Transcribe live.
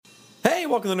Hey,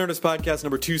 welcome to the Nerdist Podcast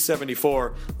number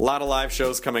 274. A lot of live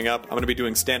shows coming up. I'm going to be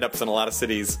doing stand-ups in a lot of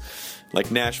cities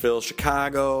like Nashville,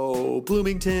 Chicago,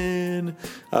 Bloomington,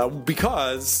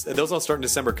 because those all start in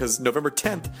December, because November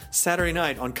 10th, Saturday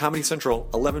night on Comedy Central,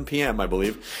 11 p.m., I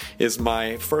believe, is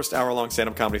my first hour-long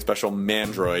stand-up comedy special,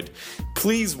 Mandroid.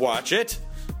 Please watch it.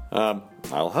 I'll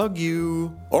hug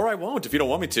you. Or I won't if you don't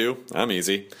want me to. I'm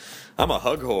easy. I'm a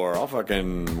hug whore. I'll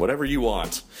fucking whatever you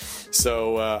want.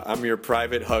 So I'm your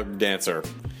private hug dancer.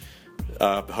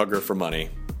 Hugger for money.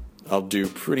 I'll do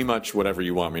pretty much whatever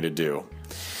you want me to do.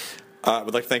 I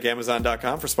would like to thank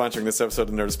Amazon.com for sponsoring this episode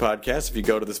of the Nerdist Podcast. If you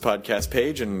go to this podcast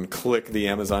page and click the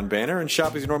Amazon banner and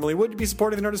shop as you normally would, you'd be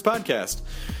supporting the Nerdist Podcast.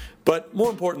 But more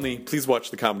importantly, please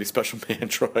watch the comedy special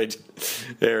Mandroid,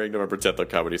 airing November 10th on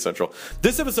Comedy Central.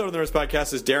 This episode of the Nerdist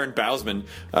Podcast is Darren Bousman,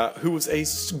 who was a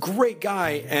great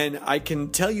guy, and I can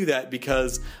tell you that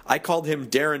because I called him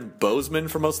Darren Bousman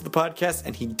for most of the podcast,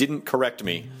 and he didn't correct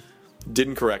me.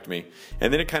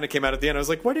 And then it kind of came out at the end. I was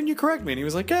like, why didn't you correct me? And he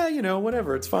was like,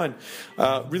 whatever, it's fine.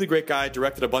 Really great guy.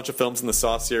 Directed a bunch of films in the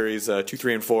Saw series, 2,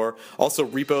 3, and 4. Also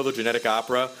Repo, the Genetic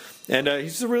Opera. And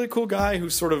he's just a really cool guy who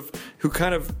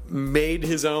kind of made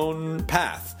his own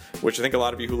path, which I think a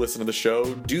lot of you who listen to the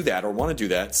show do that or want to do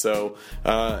that. So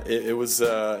it's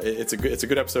a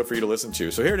good episode for you to listen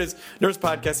to. So here it is, Nerdist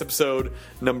Podcast episode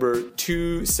number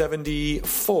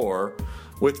 274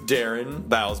 with Darren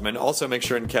Bousman. Also, make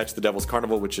sure and catch The Devil's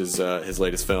Carnival, which is his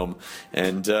latest film.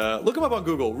 And look him up on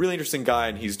Google. Really interesting guy,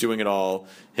 and he's doing it all.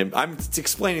 I'm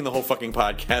explaining the whole fucking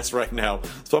podcast right now,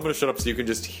 so I'm going to shut up so you can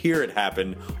just hear it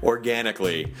happen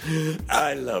organically.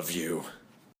 I love you.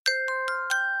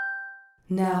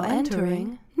 Now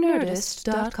entering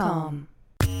Nerdist.com.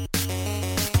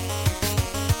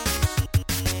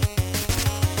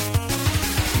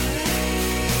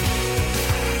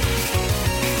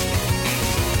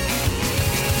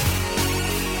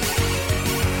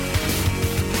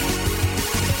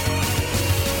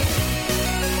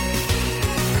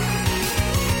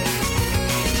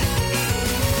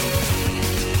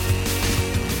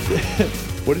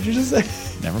 What did you just say?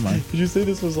 Never mind. Did you say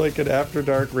this was like an After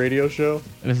Dark radio show?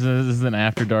 This is an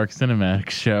After Dark cinematic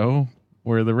show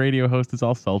where the radio host is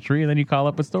all sultry and then you call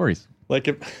up with stories. Like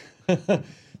if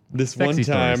this Sexy one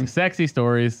time, stories. Sexy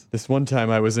stories. This one time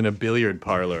I was in a billiard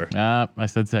parlor. I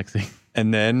said sexy.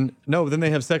 And then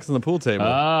they have sex on the pool table.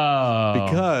 Oh.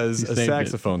 Because a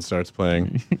saxophone starts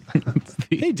playing.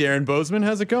 Hey, Darren Bousman,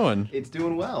 how's it going? It's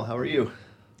doing well. How are you?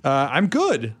 I'm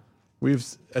good. We've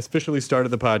officially started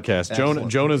the podcast.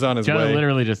 Jonah's on his way. Jonah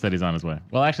literally just said he's on his way.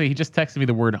 Well, actually, he just texted me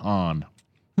the word on.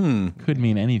 Could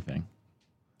mean anything.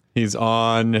 He's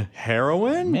on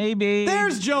heroin? Maybe.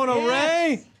 There's Jonah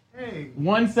Ray. Hey.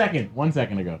 1 second. 1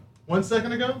 second ago. 1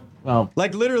 second ago? Well,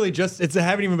 Like literally I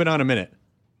haven't even been on a minute.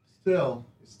 Still,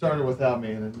 it started without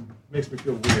me, and it makes me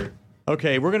feel weird.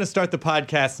 Okay, we're going to start the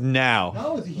podcast now.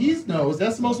 No, he knows.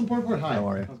 That's the most important part. Hi. How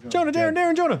are you? Jonah,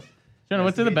 Darren, Jonah. Jonah,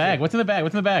 what's in the bag? What's in the bag?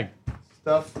 What's in the bag?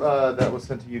 Stuff that was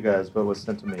sent to you guys, but was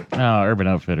sent to me. Oh, Urban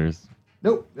Outfitters.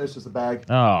 Nope, it's just a bag.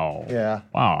 Oh. Yeah.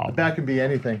 Wow. A bag can be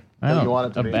anything I that don't, you want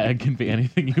it to a be. bag can be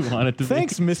anything you want it to be.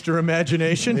 Thanks, Mr.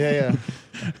 Imagination. Yeah.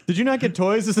 Did you not get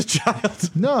toys as a child?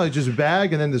 No, it's just a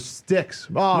bag, and then there's sticks.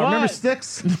 Oh, remember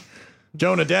sticks?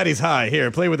 Jonah, Daddy's high.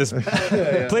 Here, play with this.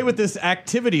 Play with this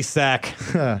activity sack.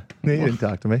 You didn't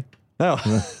talk to me. Oh,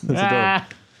 that's adorable.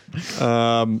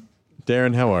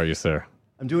 Darren, how are you, sir?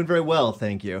 I'm doing very well,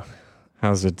 thank you.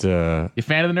 How's it? You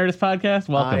fan of the Nerdist Podcast?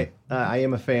 Welcome. I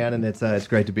am a fan, and it's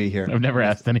great to be here. I've never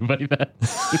asked anybody that.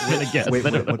 It's been a guess. Wait, I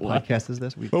don't know what why. podcast is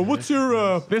this? what's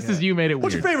your? This is you made it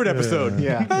What's weird. your favorite episode?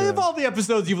 Yeah. Of all the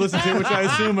episodes you've listened to, which I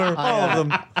assume are all of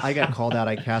them. I got called out.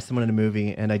 I cast someone in a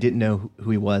movie, and I didn't know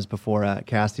who he was before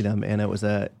casting him. And it was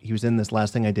he was in this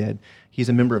last thing I did. He's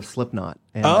a member of Slipknot,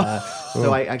 and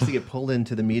so I actually get pulled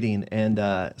into the meeting, and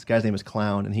this guy's name is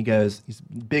Clown, and he's a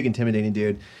big, intimidating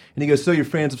dude, and he goes, "So you're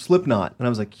fans of Slipknot?" And I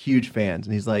was like, "Huge fans,"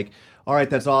 and he's like, "All right,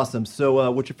 that's awesome. So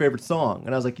what's your favorite song?"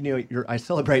 And I was like, I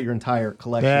celebrate your entire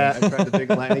collection. I tried to big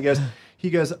line. And he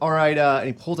goes, all right, and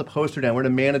he pulls a poster down. We're in a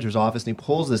manager's office, and he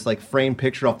pulls this like framed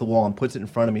picture off the wall and puts it in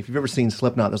front of me. If you've ever seen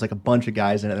Slipknot, there's like a bunch of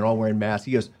guys in it. They're all wearing masks.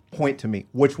 He goes, point to me.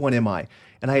 Which one am I?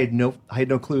 And I had no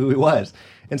clue who he was.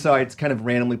 And so I just kind of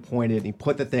randomly pointed, and he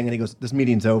put the thing, and he goes, this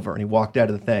meeting's over. And he walked out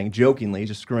of the thing, jokingly,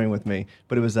 just screwing with me.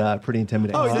 But it was pretty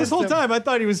intimidating. Oh, this whole time I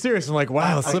thought he was serious. I'm like,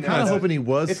 wow, Slipknot. I'm hoping he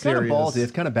was It's serious. kind of ballsy.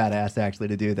 It's kind of badass, actually,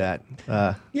 to do that.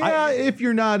 If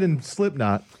you're not in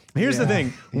Slipknot. Here's the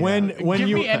thing: when Give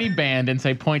you me any band and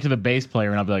say point to the bass player,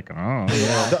 and I'll be like, oh.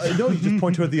 No, you just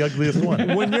point toward the ugliest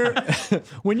one.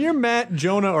 when you're Matt,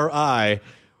 Jonah, or I,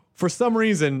 for some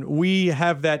reason, we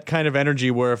have that kind of energy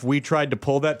where if we tried to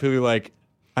pull that, people would be like,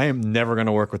 I am never going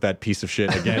to work with that piece of shit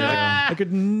again. Like, I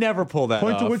could never pull that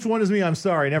Point off. to which one is me. I'm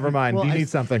sorry. Never mind. Well, Do you need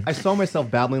something? I saw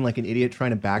myself babbling like an idiot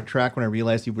trying to backtrack when I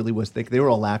realized he really was thick. They were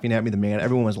all laughing at me.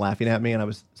 Everyone was laughing at me, and I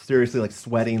was seriously like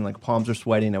sweating, like palms are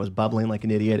sweating. I was bubbling like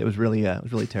an idiot. It was really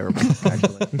terrible,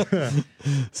 actually.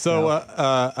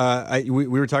 So we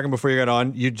were talking before you got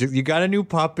on. You got a new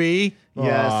puppy.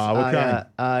 Yes, what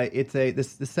kind? it's a.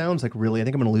 This sounds like really. I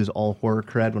think I'm going to lose all horror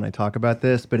cred when I talk about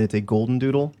this, but it's a golden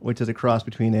doodle, which is a cross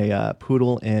between a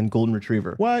poodle and golden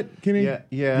retriever. What? Can he?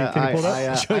 Yeah. Can you pull it up? I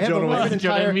have an Jonah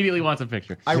entire. immediately wants a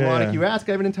picture. Ironic, Yeah. you ask.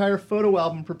 I have an entire photo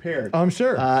album prepared. I'm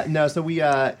sure. No, so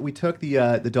we took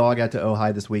the dog out to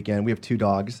Ojai this weekend. We have 2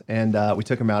 dogs, and we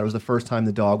took him out. It was the first time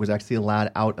the dog was actually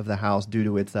allowed out of the house due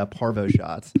to its parvo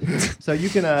shots. So you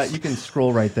can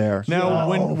scroll right there. Now,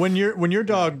 when your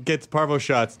dog gets parvo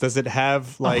shots, does it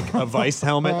have like a Vice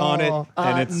helmet on it?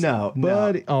 And it's no,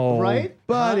 buddy. Oh, Right?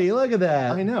 buddy. Look at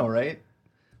that. I know, right?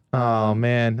 Oh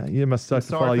man, you must suck to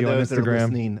follow Sorry you for on those that are Instagram.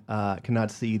 listening,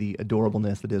 cannot see the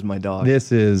adorableness that is my dog.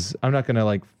 This is. I'm not gonna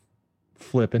like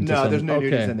flip into. No, some, there's no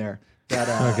okay. nudies in there.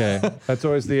 That, Okay, that's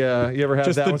always the. You ever have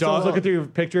Just that? the When someone's dog- looking through your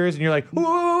pictures and you're like, whoa,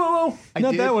 whoa, whoa, whoa. I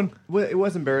Not did- that one. Well, it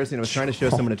was embarrassing. I was trying to show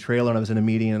someone a trailer, and I was in a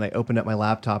meeting, and I opened up my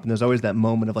laptop, and there's always that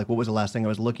moment of like, what was the last thing I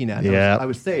was looking at? And Yeah. I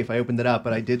was safe. I opened it up,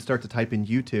 but I did start to type in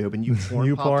YouTube, and YouPorn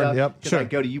YouPorn, popped up. yep. 'Cause Sure. I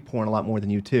go to YouPorn a lot more than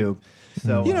YouTube.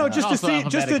 So You know, just to Also see,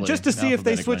 just to see if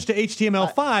they switch to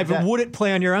HTML5, that- would it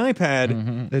play on your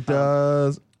iPad? It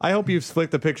does. I hope you've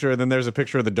flicked the picture, and then there's a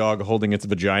picture of the dog holding its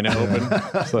vagina open.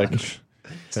 It's like,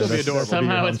 still be adorable.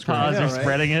 Somehow its paws I know, are right?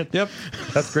 spreading it. Yep,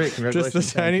 That's great. just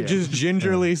Congratulations. the tiny, just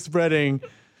gingerly spreading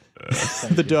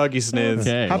the doggy sniz.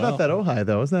 Okay, How well. about that Ojai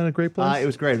though? Isn't that a great place? it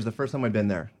was great. It was the first time I'd been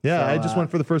there. Yeah, So, I just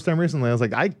went for the first time recently. I was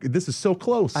like, this is so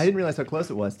close. I didn't realize how close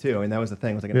it was too. I mean, that was the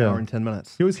thing. It was like an Yeah. hour and 10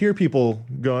 minutes. You always hear people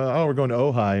going, "Oh, we're going to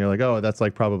Ojai." You're like, "Oh, that's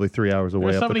like probably 3 hours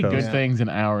away There's so up many the good coast." things an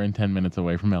hour and 10 minutes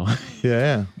away from LA.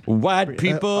 Yeah, White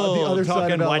people the other side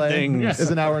talking of white LA things. is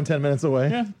an hour and 10 minutes away.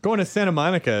 Yeah. Going to Santa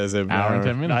Monica is an Hour and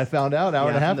 10 minutes. I found out hour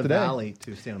and a half from the today. valley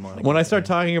to Santa Monica. When I start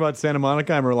talking about Santa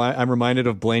Monica, I'm reminded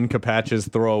of Blaine Capatch's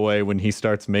throwaway when he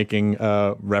starts making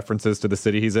references to the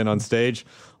city he's in on stage.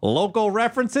 Local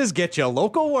references get you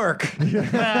local work.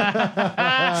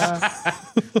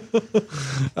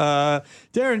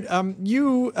 Darren,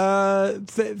 you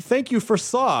thank you for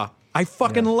Saw. I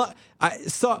fucking love. I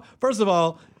saw. First of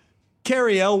all,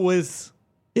 Carrie Elwes.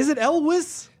 Is it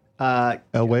Elwes?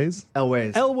 Elways?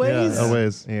 Elways. Elways. Yeah,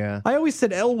 Elways. Yeah. I always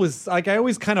said Elwes. Like I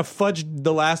always kind of fudged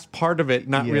the last part of it,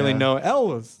 not really Yeah. know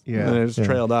Elwes. Yeah. And it just Yeah.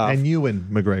 trailed off. And Ewan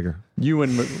McGregor.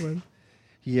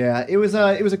 Yeah, it was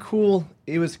a cool.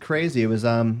 It was crazy. It was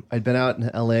I'd been out in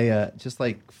LA just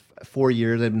like 4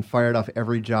 years. I'd been fired off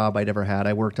every job I'd ever had.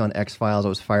 I worked on X-Files. I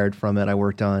was fired from it. I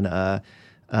worked on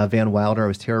Van Wilder. I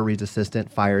was Tara Reid's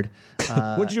assistant. Fired.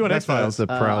 What'd you do on X-Files?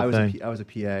 That's a proud thing. I was a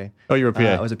PA. Oh, you were a PA.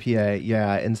 I was a PA.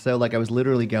 Yeah, and so like I was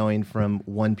literally going from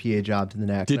one PA job to the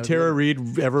next. Did Tara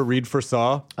Reid ever read for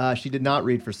Saw? She did not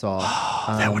read for Saw.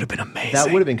 That would have been amazing.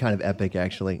 That would have been kind of epic,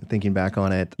 actually. Thinking back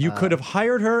on it, You could have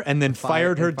hired her and then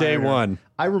fired her day one.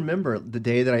 I remember the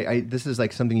day that I this is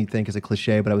like something you'd think is a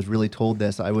cliche, but I was really told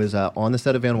this. I was on the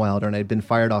set of Van Wilder, and I'd been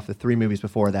fired off the 3 movies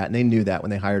before that, and they knew that when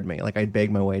they hired me. Like, I'd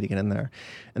begged my way to get in there.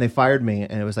 And they fired me,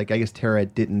 and it was like, I guess Tara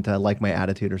didn't like my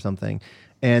attitude or something.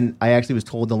 And I actually was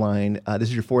told the line, this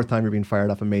is your 4th time you're being fired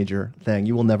off a major thing.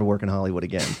 You will never work in Hollywood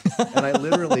again. And I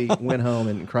literally went home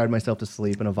and cried myself to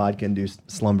sleep in a vodka-induced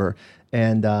slumber.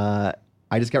 And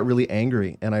I just got really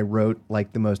angry, and I wrote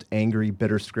like the most angry,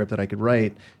 bitter script that I could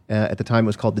write. At the time, it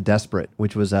was called The Desperate,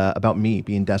 which was about me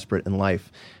being desperate in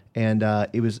life. And I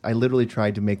literally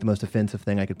tried to make the most offensive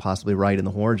thing I could possibly write in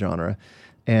the horror genre.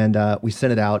 And we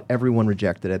sent it out. Everyone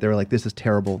rejected it. They were like, "This is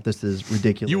terrible. This is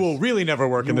ridiculous. You will really never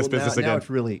work in this business now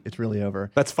again." it's really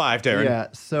over." That's 5, Darren. Yeah.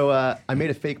 So I made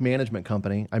a fake management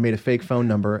company. I made a fake phone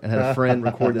number and had a friend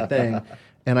record the thing.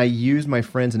 And I used my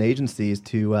friends and agencies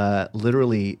to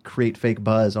literally create fake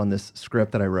buzz on this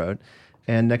script that I wrote.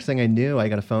 And next thing I knew, I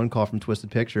got a phone call from Twisted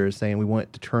Pictures saying we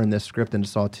want to turn this script into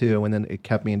Saw 2. And then it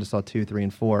kept me into Saw 2, 3,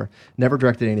 and 4. Never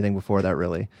directed anything before that,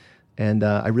 really. And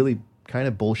I really kind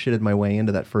of bullshitted my way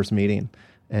into that first meeting.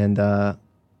 And the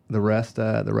rest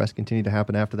continued to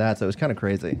happen after that. So it was kind of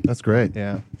crazy. That's great.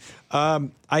 Yeah.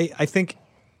 I think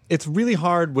it's really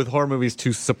hard with horror movies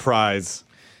to surprise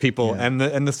people, Yeah.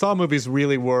 and the Saw movies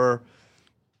really were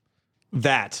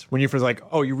that. When you're first like,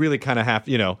 oh, you really kind of have,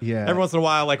 Yeah. every once in a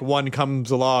while, like one comes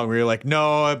along where you're like,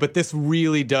 no, but this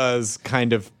really does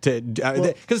kind of,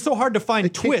 because it's so hard to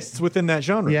find twists within that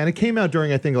genre. Yeah, and it came out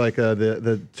during, I think, like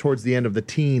the towards the end of the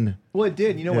teen Well, it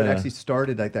did. You know what Yeah. actually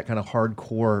started like that kind of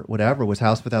hardcore whatever was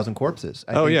House of a Thousand Corpses.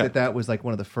 I think that was like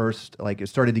one of the first, like it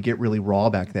started to get really raw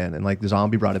back then, and like the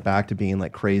zombie brought it back to being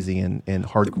like crazy and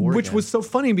hardcore. Which again. was so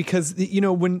funny because, you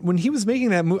know, when he was making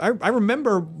that movie, I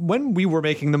remember when we were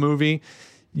making the movie,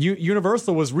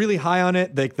 Universal was really high on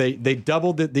it. They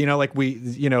doubled it. You know, like they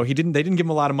didn't give him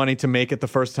a lot of money to make it the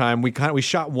first time. We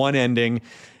shot one ending,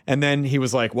 and then he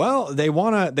was like, well, they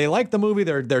like the movie.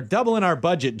 They're doubling our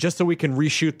budget just so we can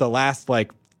reshoot the last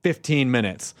like 15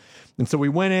 minutes. And so we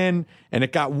went in, and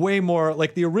it got way more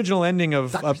like the original ending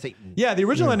of Satan. Yeah, the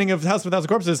original ending of House of a Thousand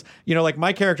Corpses. You know, like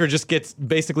my character just gets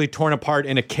basically torn apart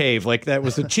in a cave. Like that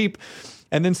was a cheap.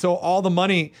 And then so all the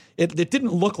money, it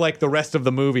didn't look like the rest of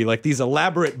the movie, like these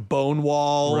elaborate bone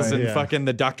walls and fucking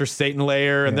the Dr. Satan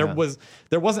layer. And there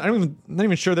wasn't, I'm not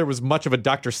even sure there was much of a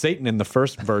Dr. Satan in the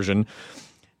first version.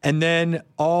 And then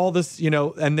all this, you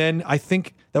know, and then I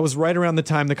think that was right around the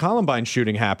time the Columbine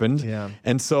shooting happened. Yeah.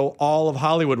 And so all of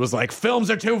Hollywood was like,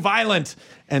 films are too violent.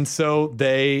 And so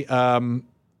they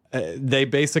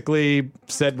basically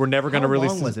said we're never going to release.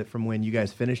 How long was it from when you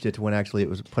guys finished it to when actually it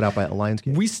was put out by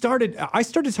Lionsgate? I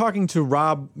started talking to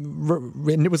Rob,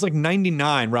 and it was like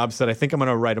 99. Rob said, I think I'm going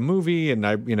to write a movie, and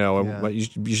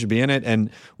you should be in it.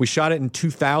 And we shot it in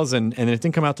 2000, and it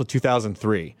didn't come out till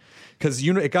 2003. Because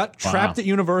it got trapped at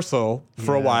Universal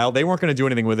for a while. They weren't going to do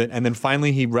anything with it. And then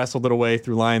finally he wrestled it away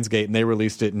through Lionsgate, and they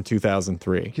released it in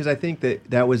 2003. Because I think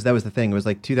that was the thing. It was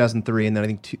like 2003, and then I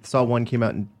think Saw 1 came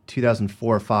out in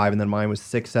 2004 or 5, and then mine was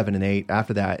 6, 7, and 8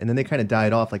 after that. And then they kind of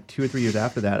died off like 2 or 3 years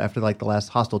after that, after like the last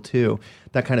Hostel 2,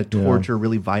 that kind of torture,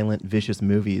 really violent, vicious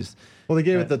movies. Well, they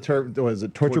gave it the term, was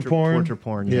it torture porn? Torture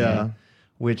porn, yeah.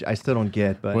 Which I still don't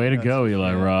get. But way to go,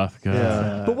 Eli Roth. God.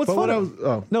 Yeah. But what's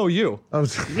fun? No, you. I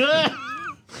was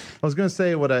going to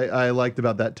say what I liked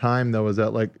about that time, though, is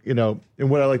that, like, you know,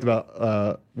 and what I liked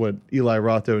about what Eli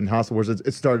Roth did in Hostel was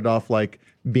it started off like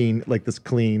being like this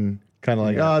clean, kind of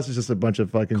like, this is just a bunch of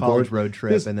fucking college road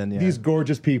trip, and then these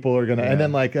gorgeous people are gonna, and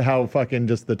then like how fucking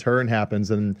just the turn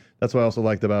happens, and that's what I also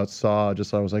liked about Saw.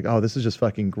 Just I was like, this is just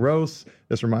fucking gross.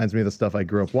 This reminds me of the stuff I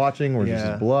grew up watching, where it's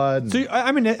just blood. So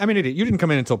I mean, you didn't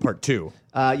come in until part 2.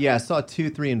 Saw 2,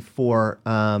 3, and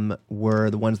 4 were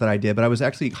the ones that I did, but I was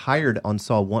actually hired on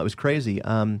Saw 1. It was crazy.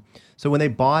 So when they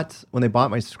bought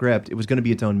my script, it was going to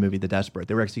be its own movie, The Desperate.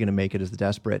 They were actually going to make it as The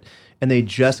Desperate, and they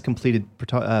just completed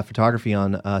photography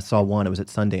on Saw 1. It was at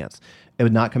Sundance. It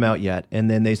would not come out yet,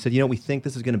 and then they said, we think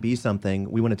this is going to be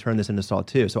something. We want to turn this into Saw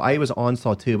 2. So I was on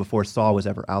Saw 2 before Saw was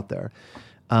ever out there.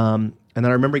 And then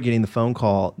I remember getting the phone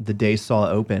call the day Saw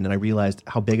opened, and I realized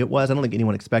how big it was. I don't think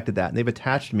anyone expected that. And they've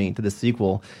attached me to the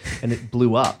sequel, and it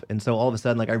blew up. And so all of a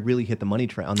sudden, like, I really hit the money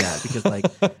train on that, because like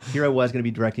here I was going to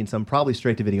be directing some probably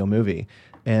straight-to-video movie,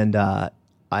 and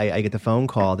I get the phone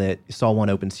call that Saw 1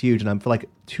 opens huge, and I'm for like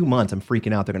 2 months I'm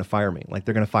freaking out. They're going to fire me. Like,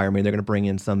 they're going to fire me. They're going to bring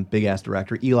in some big-ass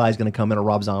director. Eli's going to come in, or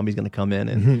Rob Zombie's going to come in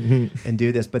and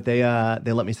do this. But they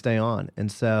let me stay on, and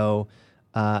so.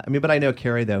 But I know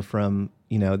Carrie, though, from,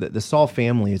 the Saw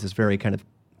family is this very kind of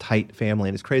tight family,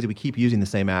 and it's crazy. We keep using the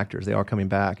same actors. They are coming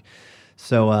back.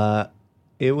 So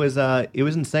it was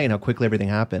insane how quickly everything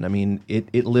happened. I mean,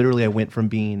 it literally, I went from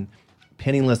being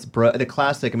penniless, the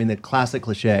classic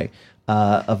cliche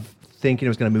of thinking I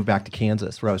was going to move back to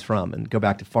Kansas, where I was from, and go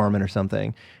back to farming or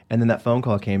something. And then that phone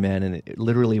call came in, and it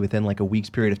literally within like a week's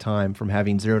period of time, from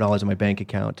having $0 in my bank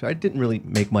account to, I didn't really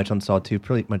make much on Saw 2,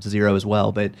 pretty much zero as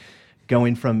well, but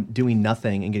going from doing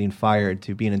nothing and getting fired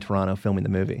to being in Toronto filming the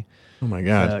movie. Oh my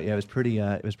God! So, it was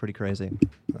pretty crazy.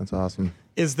 That's awesome.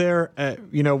 Is there,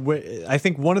 I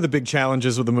think one of the big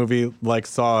challenges with a movie like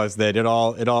Saw is that it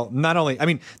all not only, I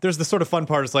mean, there's the sort of fun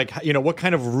part. It's like, what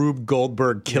kind of Rube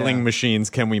Goldberg killing machines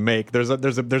can we make? There's a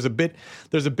bit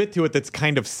to it that's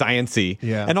kind of science-y,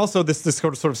 and also this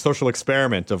sort of social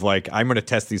experiment of like, I'm going to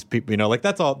test these people. Like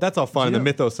that's all fun, and the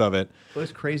mythos of it. It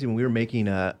was crazy when we were making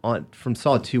from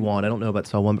Saw 2 on. I don't know about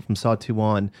Saw 1, but from Saw 2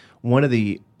 on, one of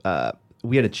the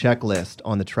we had a checklist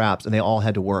on the traps, and they all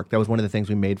had to work. That was one of the things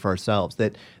we made for ourselves,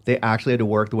 that they actually had to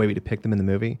work the way we depict them in the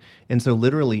movie. And so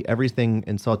literally everything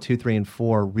in Saw 2, 3, and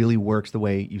 4 really works the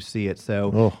way you see it.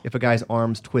 So if a guy's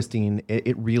arm's twisting,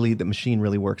 the machine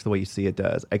really works the way you see it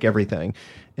does, like everything.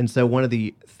 And so one of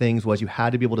the things was you had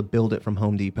to be able to build it from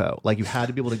Home Depot. Like, you had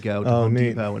to be able to go to Home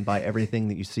Depot and buy everything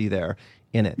that you see there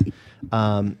in it.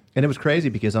 And it was crazy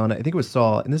because I think it was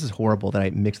Saw, and this is horrible that I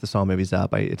mixed the Saw movies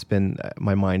up. It's been,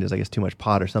 my mind is, I guess, too much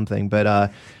pot or something,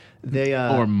 but they...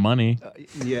 or money.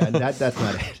 Yeah, that's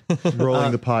not it.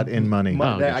 Rolling the pot in money.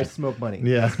 I smoke money.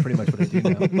 Yeah. That's pretty much what I do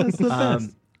now.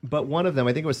 But one of them,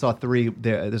 I think it was Saw 3,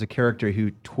 there's a character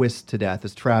who twists to death.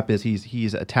 His trap is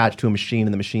he's attached to a machine,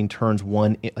 and the machine turns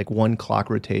one clock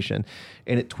rotation,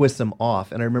 and it twists him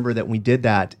off. And I remember that when we did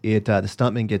that, the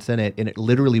stuntman gets in it, and it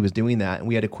literally was doing that, and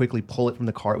we had to quickly pull it from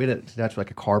the car. We had to attach like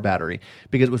a car battery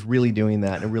because it was really doing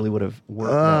that, and it really would have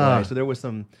worked that way. So there was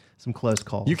some close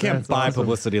calls. You can't buy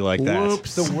publicity like that.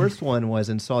 Whoops. The worst one was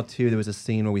in Saw 2, there was a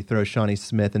scene where we throw Shawnee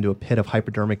Smith into a pit of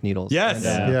hypodermic needles. Yes.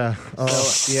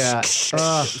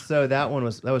 So that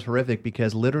was horrific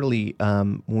because literally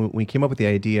when we came up with the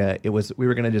idea, we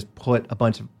were going to just put a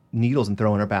bunch of needles and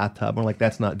throw in our bathtub. We're like,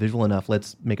 that's not visual enough.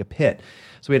 Let's make a pit.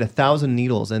 So we had 1,000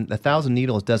 needles, and 1,000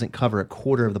 needles doesn't cover a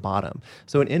quarter of the bottom.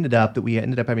 So it ended up that we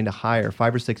ended up having to hire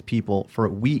 5 or 6 people for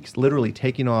weeks, literally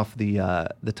taking off the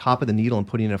top of the needle and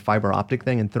putting in a fiber optic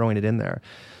thing and throwing it in there.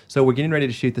 So we're getting ready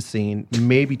to shoot the scene.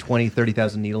 Maybe 20,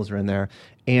 30,000 needles are in there.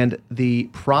 And the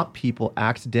prop people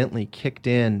accidentally kicked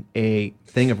in a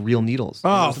thing of real needles.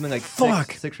 Oh, something like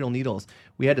fuck. six real needles.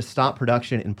 We had to stop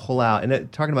production and pull out.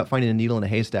 And talking about finding a needle in a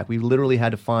haystack, we literally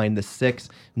had to find the 6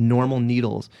 normal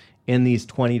needles in these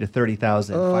 20 to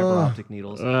 30,000 fiber optic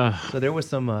needles. So there was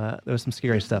some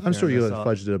scary stuff. I'm there sure you that I saw.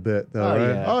 fudged it a bit, though, right?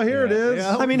 yeah, Oh, here it is.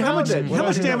 Yeah. I mean, how much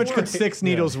Well, damage could 6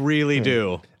 needles really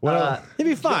do? Well, It'd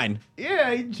be fine. Yeah,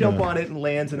 you jump on it and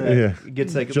lands in it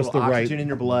gets like a Just little the right- oxygen in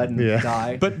your blood and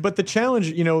die. But the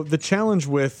challenge,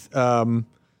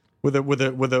 with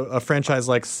a franchise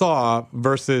like Saw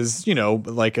versus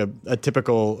like a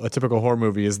typical horror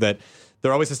movie is that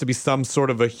there always has to be some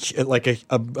sort of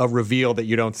a reveal that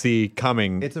you don't see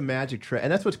coming. It's a magic trick,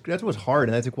 and that's what's hard,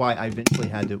 and that's why I eventually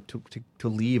had to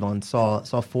leave on Saw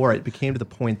 4. It became to the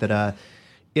point that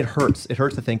it hurts. It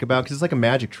hurts to think about because it's like a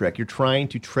magic trick. You're trying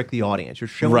to trick the audience. You're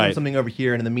showing them something over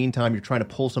here, and in the meantime, you're trying to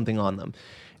pull something on them.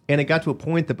 And it got to a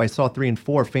point that by Saw 3 and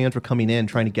 4, fans were coming in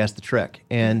trying to guess the trick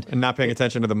and not paying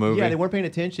attention to the movie. Yeah, they weren't paying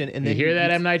attention. And then You hear that,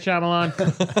 M. Night Shyamalan?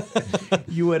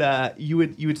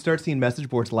 you would start seeing message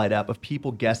boards light up of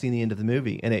people guessing the end of the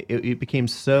movie, and it became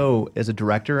so. As a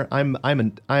director, I'm a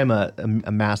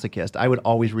masochist. I would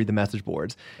always read the message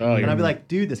boards, and I'd be like,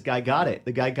 "Dude, this guy got it.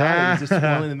 The guy got it. He's just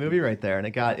spoiling the movie right there." And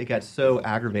it got so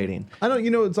aggravating. I don't.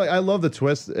 It's like I love the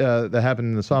twist that happened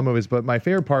in the Saw movies, but my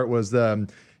favorite part was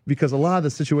because a lot of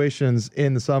the situations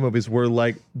in the Saw movies were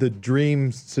like the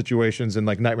dream situations in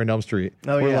like Nightmare on Elm Street.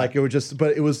 Where like it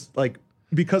was like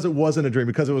because it wasn't a dream,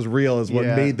 because it was real, is what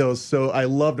made those so. I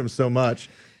loved them so much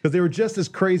because they were just as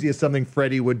crazy as something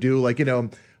Freddy would do. Like I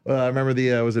remember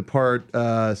was it part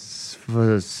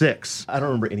 6? I don't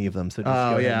remember any of them. So just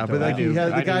Oh yeah, but like the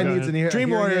guy needs an ear. Dream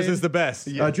Warriors is the best.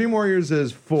 Dream Warriors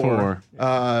is 4.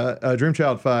 Dream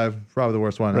Child 5, probably the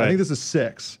worst one. Right. I think this is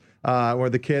 6, where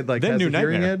the kid Then has New a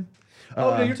hearing Nightmare. aid.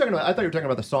 no, you're talking about. I thought you were talking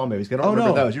about the Saw movies. I don't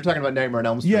remember those. You're talking about Nightmare on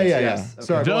Elm Street. Yeah. Yes. Okay.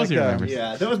 Sorry, Those but you remember.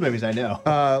 Yeah, those movies I know.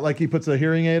 like he puts a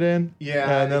hearing aid in,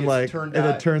 Yeah, and then it's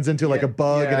it turns into like a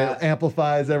bug, and it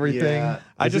amplifies everything. Yeah.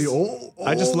 I just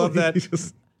love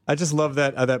that. I just love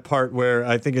that part where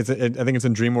I think it's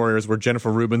in Dream Warriors where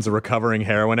Jennifer Rubin's a recovering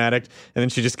heroin addict, and then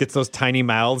she just gets those tiny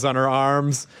mouths on her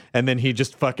arms, and then he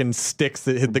just fucking sticks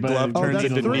the glove turns that's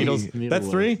into 3. needles. That's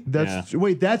 3.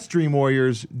 That's Dream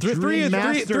Warriors. Three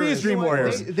is Dream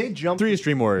Warriors. They jumped. 3 is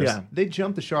Dream Warriors. Yeah. They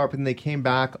jumped the sharp and they came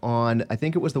back on. I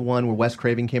think it was the one where Wes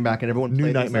Craven came back and everyone New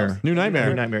played Nightmare. themselves. New Nightmare.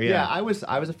 New Nightmare. Yeah, I was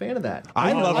a fan of that.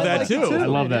 I love that liked too. it I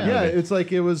love that Yeah, movie. it's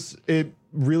like it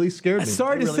really scared me.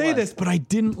 Sorry to really say was. this, but I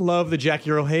didn't love the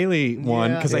Jackie Earle Haley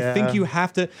one because I think you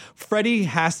have to. Freddy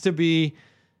has to be.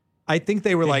 I think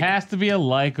they were It has to be a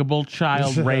likable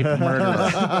child rape murderer.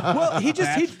 well,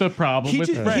 That's the problem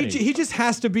with Freddy. He just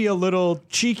has to be a little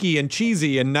cheeky and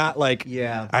cheesy and not like,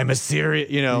 I'm a serious,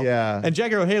 Yeah. And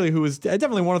Jackie Earle Haley, who was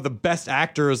definitely one of the best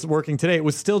actors working today, it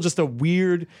was still just a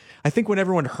weird. I think when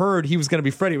everyone heard he was going to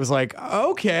be Freddy, it was like,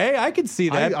 okay, I can see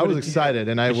that. I was excited,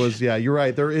 and I was. Yeah, you're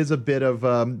right. There is a bit of,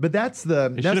 but that's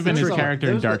the. It should have been his trick. character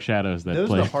in Those Dark are- Shadows that Those are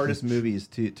played. the hardest movies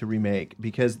to remake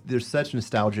because there's such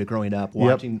nostalgia growing up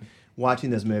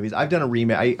watching those movies. I've done a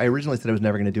remake. I originally said I was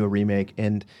never going to do a remake,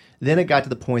 and then it got to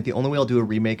the point the only way I'll do a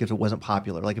remake is if it wasn't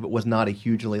popular. Like if it was not a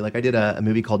hugely like I did a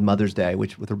movie called Mother's Day,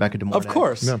 with Rebecca De Mornay. Of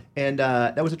course. Yeah. And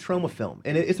that was a trauma film,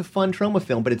 and it's a fun trauma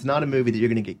film, but it's not a movie that you're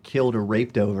going to get killed or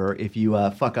raped over if you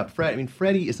fuck up Fred. I mean,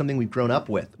 Freddy is something we've grown up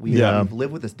with. We've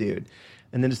lived with this dude.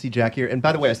 And then to see Jack here, and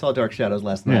by the way, I saw Dark Shadows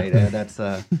last night. That's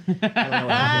I don't know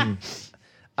what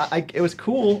happened. It was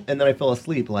cool, and then I fell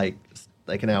asleep like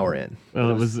an hour in.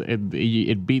 Well,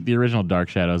 it beat the original Dark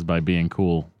Shadows by being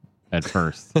cool at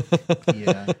first.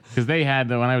 Yeah. Because they had,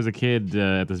 when I was a kid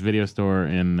at this video store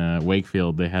in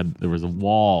Wakefield, there was a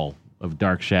wall of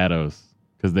Dark Shadows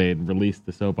because they had released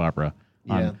the soap opera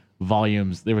on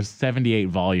volumes. There was 78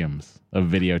 volumes of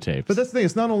videotapes. But that's the thing.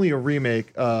 It's not only a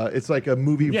remake. It's like a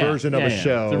movie version of a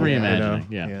show. It's a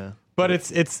reimagining. You know? Yeah. But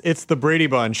it's the Brady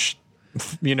Bunch,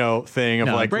 thing of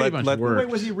No, like Brady Bunch worked. Wait,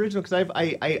 was the original? Because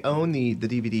I own the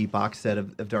DVD box set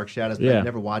of Dark Shadows, but Yeah. I've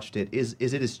never watched it. Is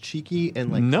it as cheeky and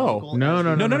like No. comical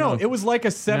No. It was like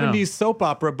a 70s soap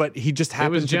opera, but he just It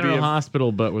happened was to General be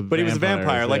Hospital, but with he was a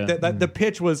vampire. Like the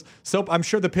pitch was soap. I'm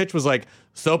sure the pitch was like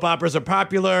soap operas are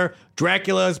popular.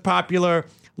 Dracula is popular.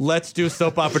 Let's do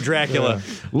soap opera Dracula.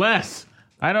 Les,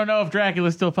 I don't know if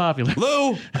Dracula's still popular.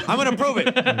 Lou, I'm gonna prove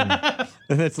it.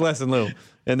 And it's Les and Lou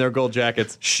in their gold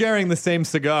jackets, sharing the same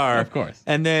cigar, Of course.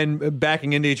 and then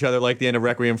backing into each other like the end of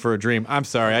Requiem for a Dream. I'm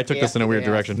sorry, I took this in a weird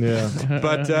direction. Yeah.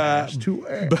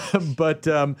 But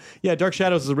yeah, Dark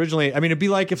Shadows is originally. I mean, it'd be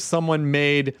like if someone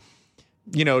made,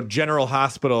 General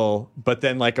Hospital, but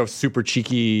then like a super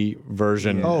cheeky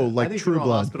version. Oh, I like think True General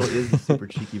Blood. Hospital is the super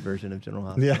cheeky version of General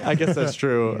Hospital. Yeah. I guess that's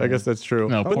true. I guess that's true.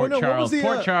 No, But Port no, what Charles. was the,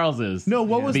 Port Charles is. No,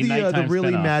 what was the the nighttime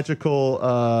really spinoff. magical,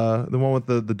 the one with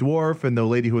the dwarf and the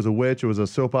lady who was a witch? It was a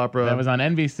soap opera. That was on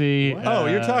NBC. Oh,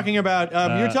 you're talking about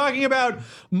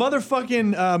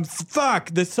motherfucking fuck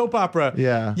the soap opera.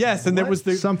 Yeah. Yes, and there was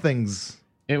the Somethings.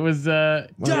 It was.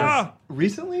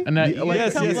 Recently? And that,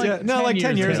 Yes, it was yes, yeah. No, like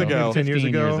 10 years ago. 10 years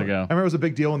 15 ago. years ago. I remember it was a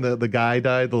big deal when the guy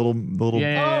died, the little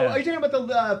Yeah. Oh, are you talking about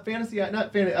the fantasy?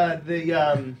 Not fantasy.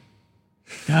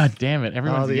 God damn it!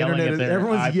 Everyone's the yelling internet at their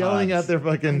everyone's iPods. yelling at their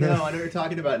fucking No, I know what you're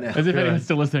talking about now. As if anyone's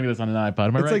still listening to this on an iPod.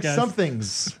 Am I it's right, like guys?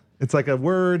 somethings. It's like a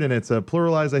word and it's a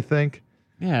pluralized, I think.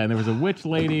 Yeah, and there was a witch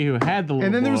lady who had the little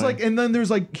And then boy. there's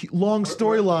long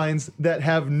storylines that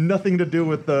have nothing to do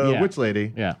with the Yeah. witch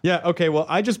lady. Yeah. Yeah, okay, well,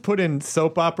 I just put in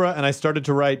soap opera and I started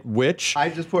to write witch. I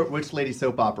just put Witch Lady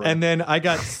Soap Opera. And then I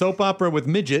got soap opera with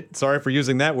midget. Sorry for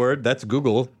using that word. That's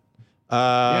Google.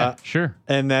 Yeah, sure.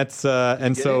 And that's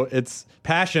so it's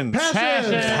passions.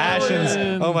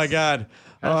 Passions. Oh my God.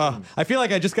 I feel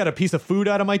like I just got a piece of food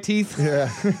out of my teeth. Yeah.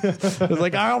 I was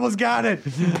like, I almost got it.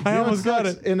 I almost got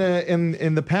it.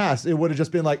 In the past, it would have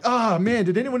just been like, man,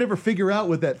 did anyone ever figure out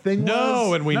what that thing was?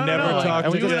 No, and we No, never no, talked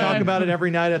And we to just them. talk about it every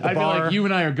night at the I'd be bar. like, you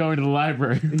and I are going to the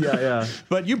library. Yeah.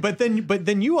 But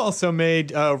then you also made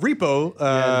Repo,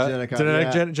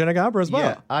 Genetic Opera as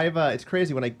well. Yeah, it's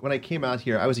crazy. When I came out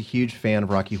here, I was a huge fan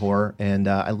of Rocky Horror, and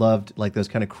I loved like those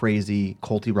kind of crazy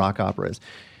culty rock operas.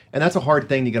 And that's a hard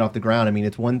thing to get off the ground. I mean,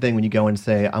 it's one thing when you go and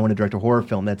say, I want to direct a horror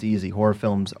film. That's easy. Horror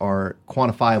films are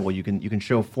quantifiable. You can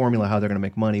show formula how they're going to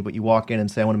make money. But you walk in and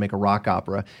say, I want to make a rock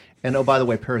opera. And oh, by the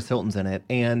way, Paris Hilton's in it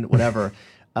and whatever.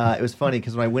 It was funny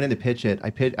because when I went in to pitch it,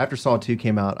 after Saw 2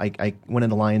 came out, I went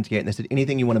into Lionsgate and they said,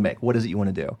 anything you want to make. What is it you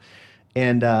want to do?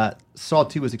 And Saw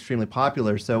 2 was extremely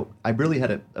popular, so I really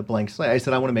had a blank slate. I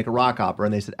said, I want to make a rock opera,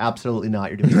 and they said, absolutely not,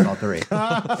 you're doing Saw 3.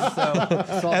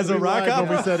 So, As a rock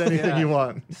opera? We said anything you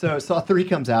want. So Saw 3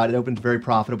 comes out, it opens very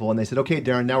profitable, and they said, okay,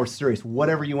 Darren, now we're serious,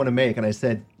 whatever you want to make. And I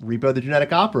said, Repo the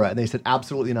Genetic Opera, and they said,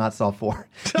 absolutely not, Saw 4.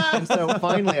 And so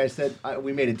finally I said,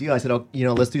 we made a deal. I said,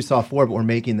 let's do Saw 4, but we're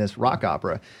making this rock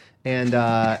opera. And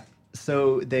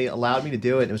so they allowed me to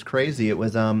do it, and it was crazy. It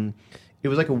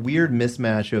was like a weird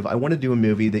mismatch of I want to do a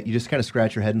movie that you just kind of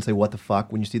scratch your head and say, what the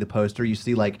fuck? When you see the poster, you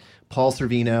see like Paul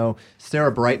Sorvino,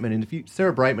 Sarah Brightman. And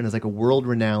Sarah Brightman is like a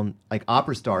world-renowned like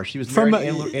opera star. She was married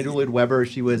to Andrew Lloyd Webber.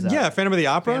 She was Phantom of the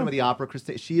Opera. Phantom of the Opera.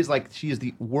 She is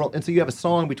the world. And so you have a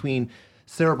song between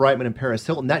Sarah Brightman and Paris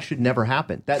Hilton. That should never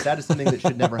happen. That is something that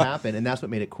should never happen. And that's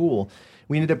what made it cool.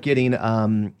 We ended up getting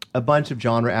a bunch of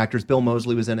genre actors. Bill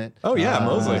Moseley was in it. Oh, yeah,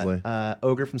 Moseley.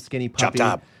 Ogre from Skinny Puppy.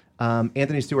 Chop.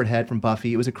 Anthony Stewart Head from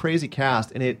Buffy. It was a crazy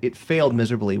cast, and it failed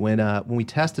miserably when we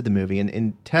tested the movie. And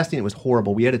in testing, it was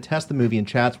horrible. We had to test the movie in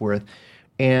Chatsworth,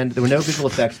 and there were no visual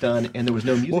effects done, and there was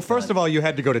no music. Well, first of all, you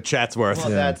had to go to Chatsworth. Well,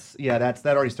 that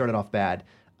already started off bad.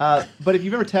 But if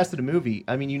you've ever tested a movie,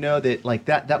 I mean, you know that like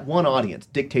that one audience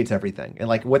dictates everything and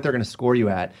like what they're going to score you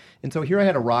at. And so here I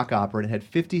had a rock opera, and it had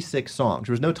 56 songs.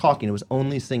 There was no talking; it was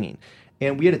only singing.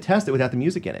 And we had to test it without the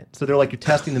music in it. So they're like, you're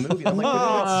testing the movie. I'm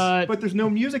like, but there's no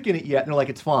music in it yet. And they're like,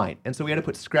 it's fine. And so we had to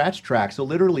put scratch tracks. So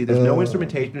literally, there's no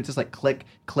instrumentation. It's just like click,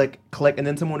 click, click. And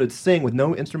then someone would sing with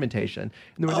no instrumentation.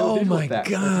 And there were no visual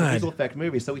effects. God. It was a visual effect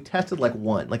movie. So we tested like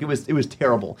one. Like it was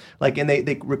terrible. Like, and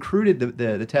they recruited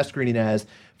the test screening as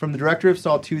from the director of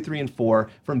Saw 2, 3, and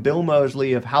 4, from Bill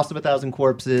Moseley of House of a Thousand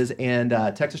Corpses and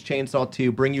Texas Chainsaw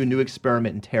 2, bring you a new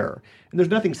experiment in terror. And there's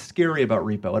nothing scary about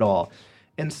Repo at all.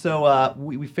 And so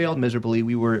we failed miserably.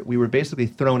 We were basically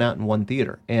thrown out in one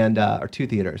theater or two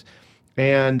theaters.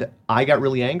 And I got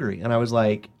really angry. And I was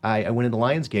like, I went into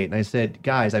Lionsgate and I said,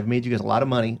 guys, I've made you guys a lot of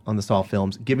money on the Saw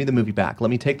films. Give me the movie back. Let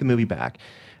me take the movie back.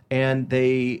 And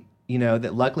they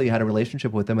that luckily I had a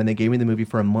relationship with them, and they gave me the movie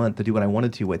for a month to do what I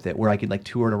wanted to with it, where I could like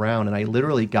tour it around. And I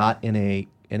literally got in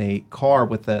a car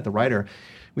with the writer.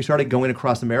 We started going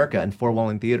across America in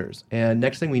four-walling theaters. And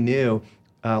next thing we knew,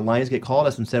 Lionsgate called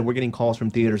us and said, we're getting calls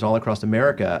from theaters all across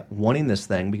America wanting this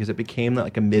thing because it became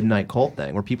like a midnight cult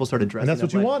thing where people started dressing up. And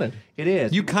that's what you wanted. It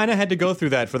is. You kind of had to go through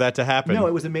that for that to happen. No,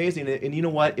 it was amazing. And you know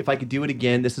what? If I could do it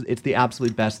again, it's the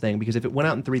absolute best thing, because if it went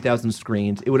out in 3,000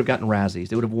 screens, it would have gotten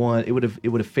Razzies. It would have won. It would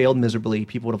have failed miserably.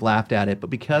 People would have laughed at it. But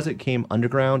because it came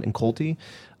underground and culty,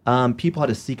 people had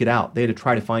to seek it out. They had to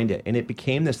try to find it, and it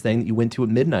became this thing that you went to at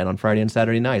midnight on Friday and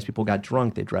Saturday nights. People got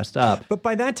drunk, they dressed up. But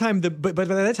by that time,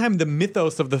 the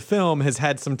mythos of the film has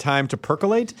had some time to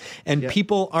percolate, and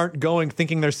people aren't going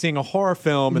thinking they're seeing a horror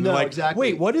film, and they're like,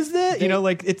 exactly. "Wait, what is that?"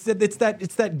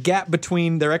 It's that gap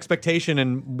between their expectation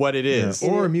and what it is.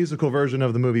 Or a musical version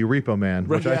of the movie Repo Man,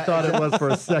 which I thought it was for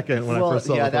a second when I first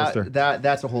saw the poster.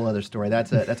 That's a whole other story.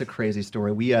 That's a crazy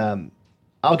story.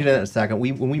 I'll get into that in a second.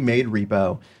 When we made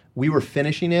Repo, we were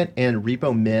finishing it, and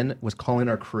Repo Men was calling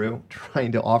our crew,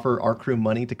 trying to offer our crew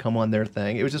money to come on their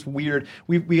thing. It was just weird.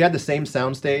 We had the same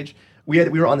soundstage. We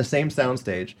were on the same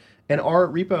soundstage, and our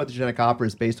Repo at the Genetic Opera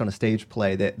is based on a stage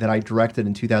play that I directed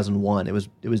in 2001. It was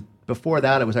before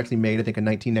that. It was actually made, I think, in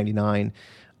 1999.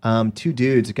 Two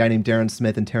dudes, a guy named Darren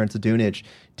Smith and Terrence Adunich,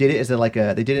 did it as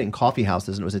they did it in coffee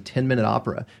houses, and it was a 10-minute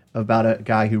opera about a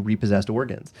guy who repossessed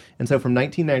organs. And so from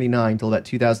 1999 till about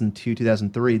 2002,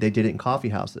 2003, they did it in coffee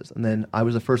houses. And then I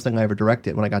was the first thing I ever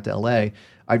directed when I got to LA.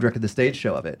 I directed the stage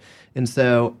show of it. And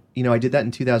so, I did that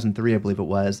in 2003, I believe it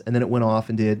was. And then it went off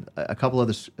and did a couple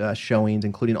other showings,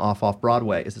 including Off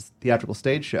Broadway as a theatrical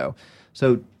stage show.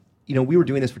 So, we were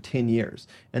doing this for 10 years.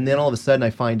 And then all of a sudden I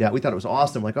find out, we thought it was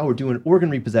awesome. Like, we're doing organ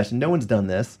repossession. No one's done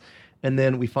this. And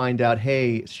then we find out,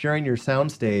 hey, sharing your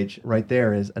soundstage right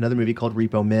there is another movie called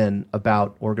Repo Men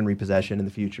about organ repossession in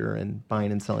the future and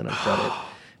buying and selling on credit.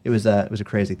 It was a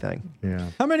crazy thing. Yeah.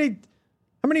 How many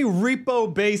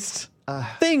repo-based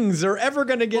things are ever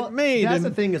going to get made? That's the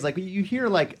thing is, like, you hear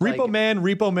like Repo Man,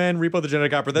 Repo the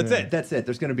Genetic Opera. That's it. That's it.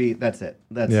 There's going to be. That's it.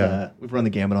 We've run the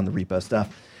gamut on the repo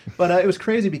stuff. But it was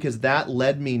crazy because that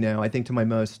led me now, I think, to my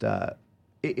most.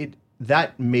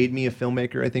 That made me a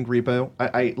filmmaker. I think Repo.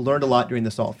 I learned a lot doing the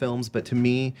Salt films, but to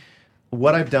me,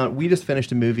 what I've done, we just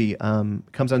finished a movie.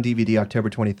 Comes on DVD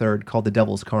October 23rd called The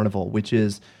Devil's Carnival, which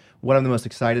is what I'm the most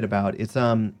excited about. It's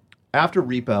after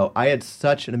Repo, I had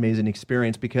such an amazing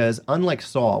experience because unlike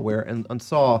Saw, where on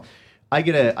Saw, I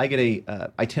get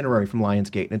a itinerary from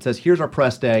Lionsgate, and it says, here's our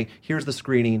press day, here's the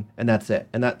screening, and that's it.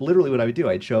 And that's literally what I would do.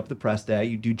 I'd show up at the press day,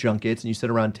 you do junkets, and you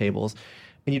sit around tables,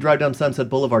 and you drive down Sunset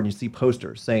Boulevard, and you see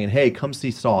posters saying, hey, come see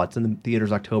Saw, it's in the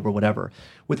theaters October, whatever.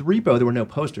 With Repo, there were no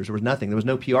posters, there was nothing, there was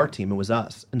no PR team, it was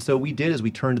us. And so we did is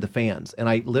we turned to the fans, and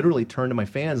I literally turned to my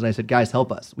fans, and I said, guys,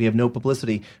 help us. We have no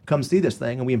publicity, come see this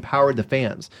thing, and we empowered the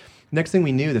fans. Next thing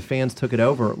we knew, the fans took it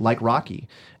over like Rocky.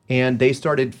 And they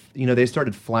started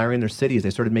flyering their cities. They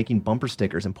started making bumper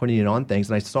stickers and putting it on things.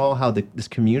 And I saw how this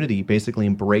community basically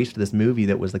embraced this movie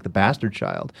that was like the bastard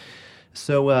child.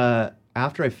 So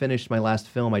after I finished my last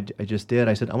film, I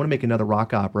said, I want to make another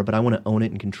rock opera, but I want to own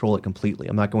it and control it completely.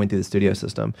 I'm not going through the studio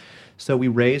system. So we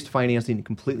raised financing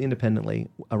completely independently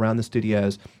around the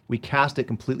studios. We cast it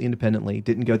completely independently.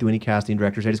 Didn't go through any casting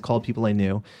directors. I just called people I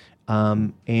knew.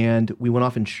 And we went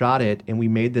off and shot it, and we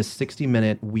made this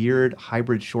 60-minute weird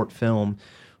hybrid short film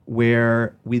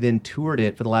where we then toured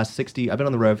it for the last 60. I've been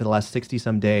on the road for the last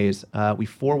 60-some days. We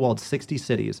four-walled 60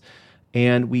 cities,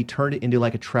 and we turned it into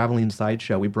like a traveling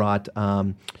sideshow. We brought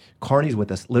carnies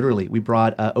with us, literally. We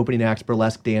brought opening acts,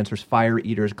 burlesque dancers, fire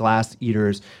eaters, glass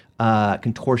eaters,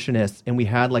 contortionists, and we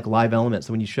had like live elements.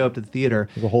 So when you show up to the theater,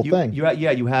 the whole thing. You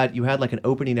had like an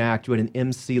opening act. You had an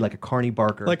MC, like a Carney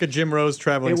Barker, like a Jim Rose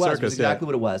traveling circus. It was exactly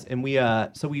what it was. And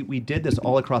we did this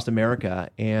all across America,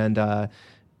 and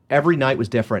every night was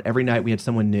different. Every night we had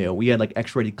someone new. We had like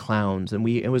X-rated clowns, and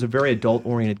it was a very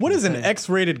adult-oriented. What is an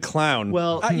X-rated clown?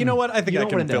 Well, you know what? I think I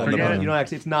can fill in the bottom. You know,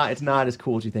 actually, it's not as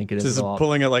cool as you think it is. This is at all.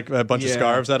 pulling like a bunch of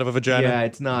scarves out of a vagina. Yeah,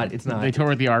 it's not. They toured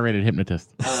with the R-rated hypnotist.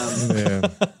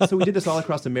 So we did this all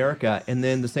across America, and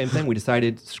then the same thing. We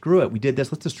decided, screw it. We did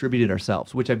this. Let's distribute it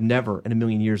ourselves, which I've never in a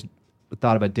million years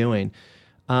thought about doing.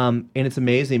 And it's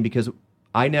amazing because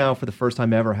I now, for the first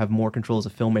time ever, have more control as a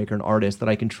filmmaker and artist, that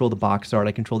I control the box art,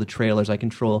 I control the trailers, I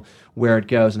control where it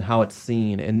goes and how it's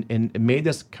seen, and it made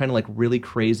this kind of like really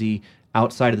crazy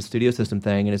outside of the studio system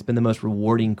thing, and it's been the most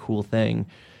rewarding, cool thing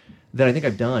that I think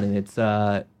I've done. And it's,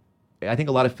 I think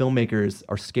a lot of filmmakers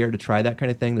are scared to try that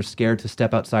kind of thing. They're scared to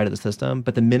step outside of the system,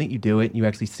 but the minute you do it and you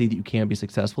actually see that you can be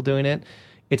successful doing it,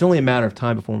 It's only a matter of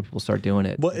time before people start doing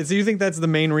it. Well, so you think that's the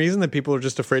main reason that people are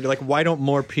just afraid? Like, why don't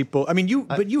more people? I mean, you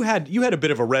had a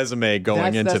bit of a resume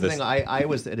going into that's this. The thing. I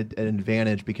was at an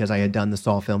advantage because I had done the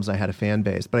Saw films. I had a fan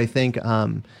base, but I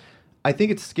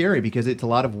think it's scary because it's a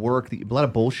lot of work, a lot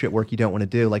of bullshit work you don't want to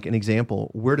do. Like an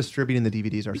example, we're distributing the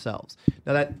DVDs ourselves.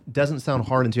 Now that doesn't sound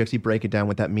hard until you actually break it down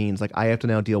what that means. Like I have to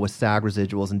now deal with SAG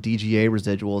residuals and DGA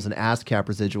residuals and ASCAP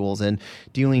residuals and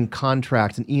dealing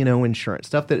contracts and E&O insurance,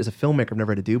 stuff that as a filmmaker I've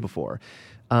never had to do before.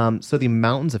 So the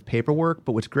mountains of paperwork,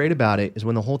 but what's great about it is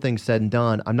when the whole thing's said and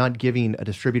done, I'm not giving a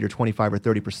distributor 25 or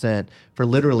 30% for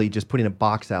literally just putting a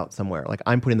box out somewhere. Like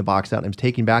I'm putting the box out and I'm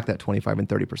taking back that 25 and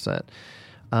 30%.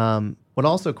 What's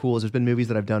also cool is there's been movies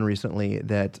that I've done recently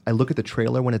that I look at the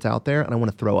trailer when it's out there and I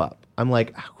want to throw up. I'm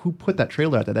like, who put that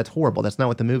trailer out there? That's horrible. That's not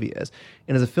what the movie is.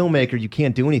 And as a filmmaker, you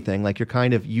can't do anything. Like you're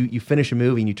kind of, you finish a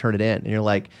movie and you turn it in and you're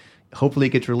like, hopefully it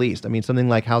gets released. I mean, something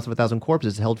like House of a Thousand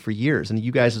Corpses is held for years, and you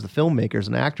guys as the filmmakers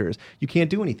and actors, you can't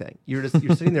do anything. You're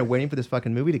sitting there waiting for this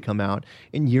fucking movie to come out,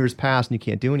 and years pass and you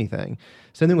can't do anything.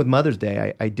 Same thing with Mother's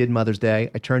Day. I did Mother's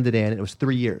Day. I turned it in. And it was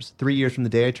 3 years. 3 years from the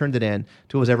day I turned it in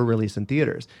to it was ever released in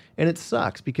theaters. And it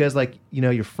sucks because, like, you know,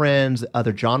 your friends,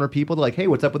 other genre people, they're like, hey,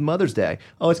 what's up with Mother's Day?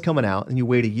 Oh, it's coming out. And you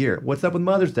wait a year. What's up with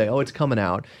Mother's Day? Oh, it's coming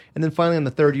out. And then finally on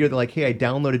the third year, they're like, hey, I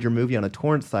downloaded your movie on a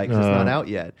torrent site because it's not out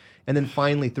yet. And then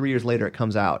finally 3 years later, it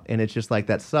comes out. And it's just like,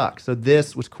 that sucks. So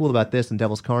what's cool about this and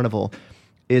Devil's Carnival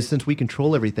is since we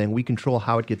control everything, we control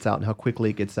how it gets out and how quickly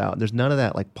it gets out. And there's none of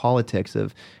that like politics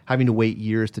of having to wait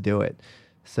years to do it.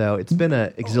 So it's been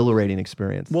an exhilarating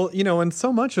experience. Well, you know, and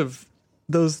so much of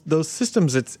those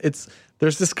systems, it's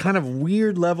there's this kind of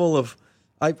weird level of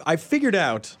I figured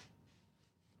out,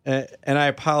 and I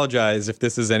apologize if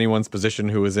this is anyone's position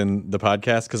who is in the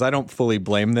podcast because I don't fully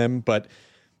blame them, but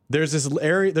there's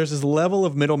this level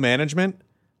of middle management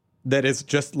that is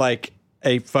just like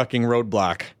a fucking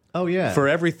roadblock. Oh, yeah. For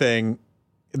everything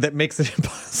that makes it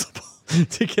impossible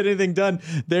to get anything done.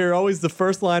 They're always the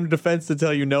first line of defense to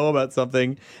tell you no about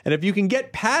something. And if you can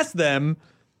get past them,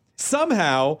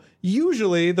 somehow,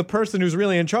 usually the person who's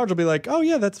really in charge will be like, oh,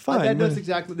 yeah, that's fine. That's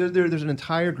exactly. There's an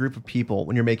entire group of people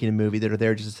when you're making a movie that are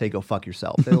there just to say, go fuck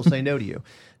yourself. They'll say no to you.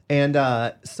 And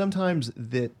sometimes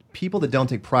the people that don't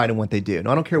take pride in what they do, and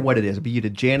I don't care what it is, be it a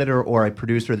janitor or a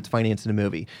producer that's financing a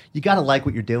movie, you got to like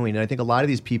what you're doing. And I think a lot of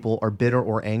these people are bitter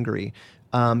or angry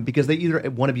because they either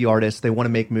want to be artists, they want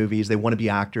to make movies, they want to be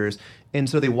actors, and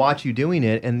so they watch you doing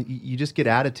it, and you just get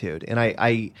attitude. And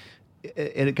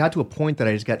it got to a point that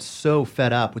I just got so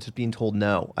fed up with just being told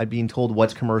no. I'm being told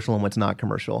what's commercial and what's not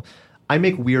commercial. I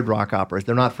make weird rock operas.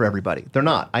 They're not for everybody. They're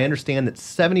not. I understand that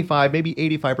 75, maybe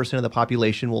 85% of the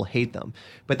population will hate them.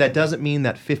 But that doesn't mean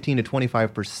that 15 to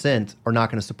 25% are not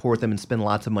going to support them and spend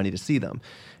lots of money to see them.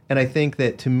 And I think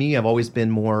that, to me, I've always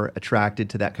been more attracted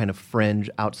to that kind of fringe,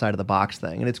 outside of the box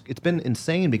thing. And it's been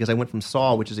insane because I went from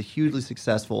Saw, which is a hugely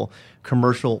successful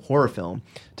commercial horror film,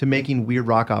 to making weird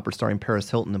rock operas starring Paris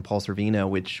Hilton and Paul Sorvino,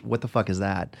 which, what the fuck is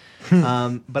that?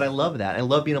 But I love that. I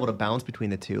love being able to bounce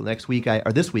between the two.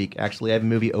 This week, actually, I have a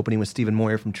movie opening with Stephen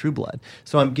Moyer from True Blood.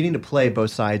 So I'm getting to play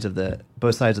both sides of the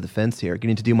fence here,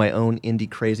 getting to do my own indie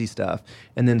crazy stuff,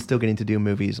 and then still getting to do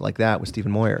movies like that with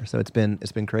Stephen Moyer. So it's been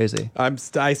crazy.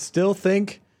 I still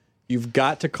think you've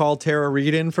got to call Tara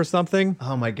Reid in for something.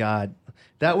 Oh my God.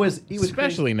 He was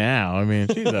especially now. I mean,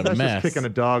 she's a That's mess. just kicking a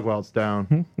dog while it's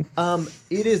down.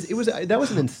 That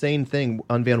was an insane thing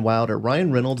on Van Wilder.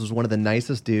 Ryan Reynolds was one of the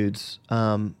nicest dudes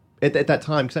at that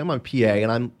time because I'm on PA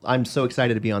and I'm so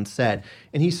excited to be on set,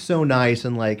 and he's so nice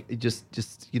and like just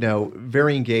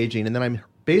very engaging. And then I'm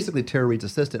basically Tara Reid's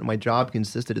assistant, and my job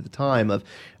consisted at the time of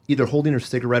either holding her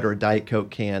cigarette or a Diet Coke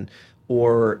can.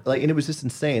 And it was just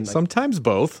insane. Like, sometimes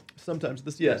both. Sometimes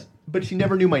this, yes. But she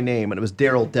never knew my name, and it was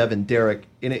Daryl, Devin, Derek,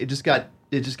 and it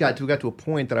got to a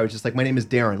point that I was just like, my name is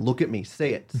Darren. Look at me,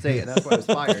 say it. And that's why I was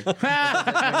fired.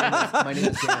 My name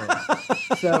is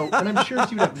Darren. So, and I'm sure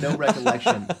she would have no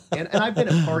recollection. And I've been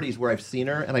at parties where I've seen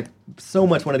her, and I so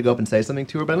much wanted to go up and say something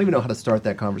to her, but I don't even know how to start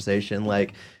that conversation.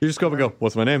 Like, you just go up and go,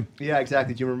 "What's my name?" Yeah,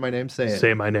 exactly. Do you remember my name? Say it.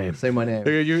 Say my name. Say my name.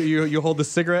 You hold the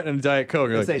cigarette and a Diet Coke.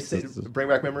 You're like, say, bring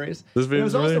back memories. This it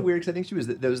was also weird because I think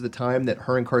there was the time that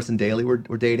her and Carson Daly were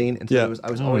dating, and so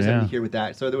I was always having to hear with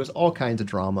that. So there was all kinds of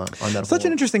drama on that. Such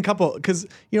an interesting couple because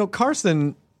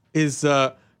Carson is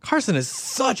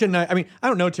such a nice. I mean, I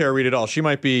don't know Tara Reid at all. She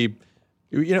might be.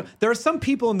 There are some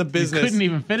people in the business. You couldn't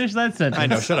even finish that sentence. I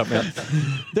know. Shut up, man.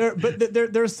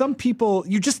 There are some people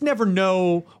you just never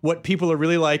know what people are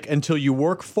really like until you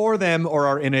work for them or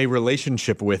are in a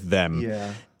relationship with them.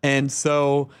 Yeah. And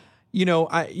so,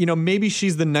 maybe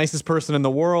she's the nicest person in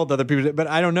the world. Other people, but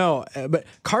I don't know. But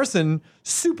Carson,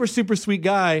 super super sweet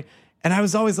guy. And I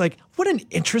was always like, what an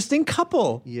interesting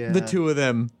couple, the two of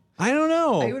them. I don't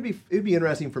know. It would be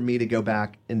interesting for me to go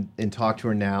back and talk to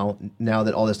her now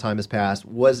that all this time has passed.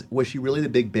 Was she really the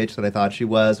big bitch that I thought she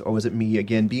was, or was it me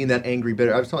again being that angry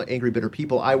bitter? I was talking angry bitter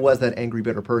people. I was that angry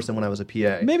bitter person when I was a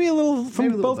PA. Maybe a little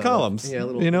from both columns. Yeah, a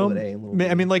little, little A, a little B.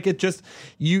 I mean, like it just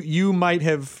you might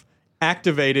have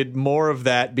activated more of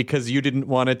that because you didn't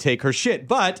want to take her shit.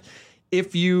 But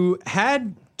if you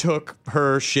had took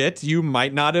her shit, you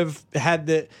might not have had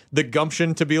the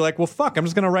gumption to be like, well, fuck, I'm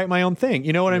just going to write my own thing.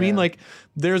 You know what I mean? Like,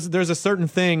 there's a certain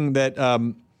thing that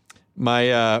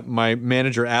my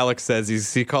manager Alex says.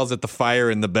 He calls it the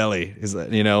fire in the belly. So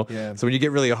when you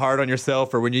get really hard on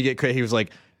yourself, or when you get crazy, he was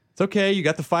like, it's okay, you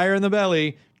got the fire in the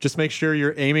belly. Just make sure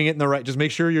you're aiming it in the right. Just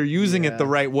make sure you're using it the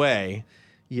right way.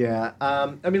 Yeah,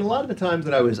 I mean, a lot of the times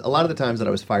that I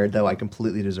was fired, though, I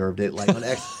completely deserved it. Like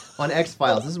on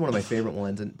X-Files, this is one of my favorite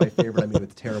ones, and by favorite I mean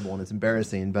it's terrible and it's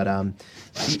embarrassing. But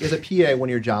as a PA, one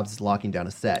of your jobs is locking down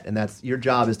a set, and that's your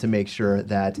job is to make sure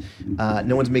that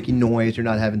no one's making noise. You're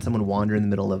not having someone wander in the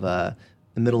middle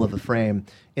of the frame.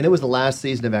 And it was the last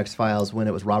season of X-Files when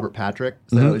it was Robert Patrick,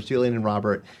 so it was Julian and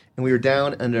Robert, and we were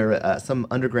down under some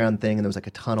underground thing, and there was like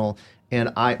a tunnel. And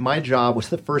my job was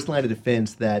the first line of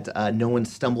defense that no one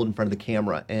stumbled in front of the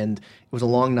camera. And it was a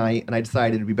long night, and I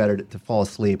decided it'd be better to fall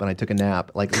asleep. And I took a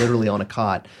nap, like literally on a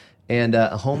cot. And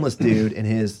a homeless dude in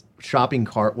his shopping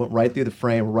cart went right through the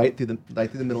frame, right through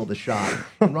the middle of the shot.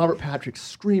 And Robert Patrick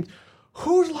screamed,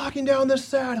 "Who's locking down the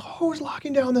set? Who's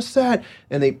locking down the set?"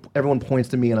 And everyone points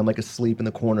to me, and I'm like asleep in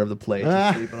the corner of the place,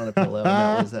 just sleeping on a pillow.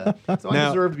 And that was, so I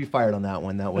deserved to be fired on that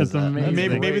one. That was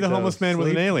amazing. Maybe the homeless man was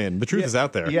an alien. The truth is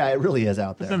out there. Yeah, it really is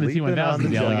out there. Some of the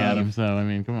T-1000 yelling at him. So I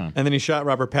mean, come on. And then he shot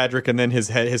Robert Patrick, and then his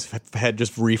head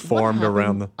just reformed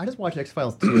around the. I just watched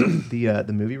X-Files 2, the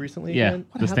movie recently. Yeah, again.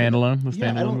 the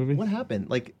standalone movie. What happened?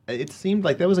 Like, it seemed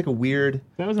like that was like a weird.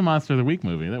 That was a Monster of the Week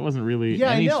movie. That wasn't really.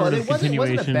 Yeah, any I know. sort It of wasn't a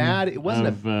continuation bad. It wasn't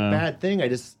a bad thing. I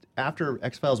just after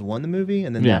X-Files won the movie,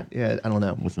 and then I don't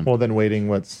know. Listen. Well, then waiting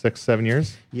 6-7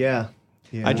 years. Yeah.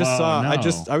 I just saw. No.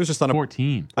 I was just on a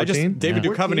 14. David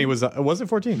Duchovny was it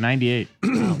 14? 98.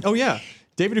 Oh yeah,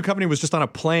 David Duchovny was just on a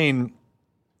plane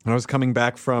when I was coming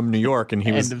back from New York, and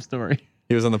End of story.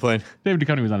 He was on the plane. David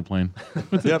Duchovny was on a plane.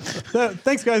 Yep.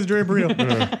 Thanks, guys. Enjoy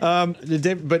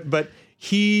burrito. But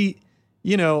he,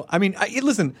 I mean,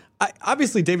 listen.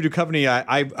 Obviously, David Duchovny.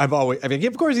 I've always. I mean,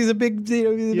 of course, he's a big.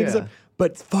 Big stuff,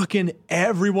 but fucking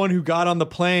everyone who got on the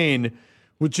plane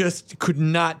could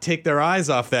not take their eyes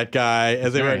off that guy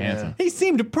as they were. Handsome. He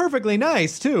seemed perfectly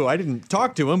nice too. I didn't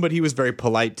talk to him, but he was very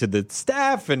polite to the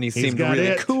staff, and he seemed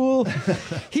really cool.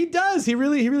 He does. He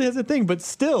really has a thing. But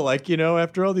still,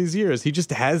 after all these years, he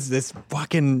just has this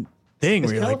fucking thing.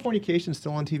 Is Californication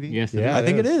still on TV? Yes, I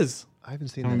think it is. I haven't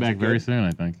seen coming that. back very soon.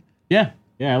 I think. Yeah,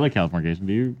 I like Californication.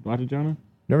 Do you watch it, Jonah?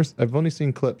 Never. I've only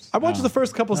seen clips. I watched the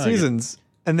first couple seasons,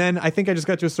 and then I think I just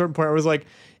got to a certain point where I was like,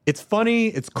 it's funny,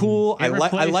 it's cool. I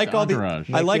like all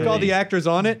the actors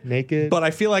on it. Naked. But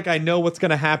I feel like I know what's going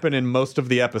to happen in most of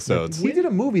the episodes. We did a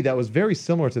movie that was very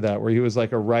similar to that, where he was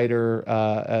like a writer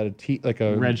at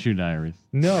a Red Shoe Diaries.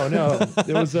 No,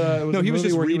 it was. No, he was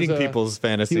just reading people's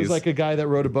fantasies. He was like a guy that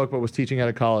wrote a book but was teaching at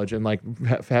a college and like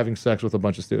having sex with a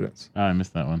bunch of students. Oh, I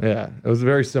missed that one. Yeah, it was a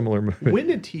very similar movie. When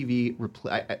did TV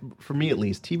for me at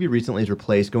least, TV recently has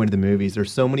replaced going to the movies.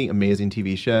 There's so many amazing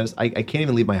TV shows. I can't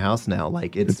even leave my house now.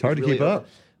 Like it's hard to really keep up.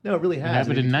 No, it really has.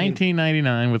 It happened in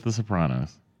 1999 with The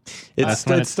Sopranos.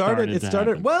 It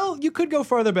started. Well, you could go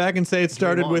farther back and say it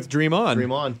started with Dream On.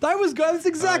 Dream On. That's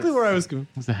exactly where I was going.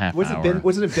 It was a half hour.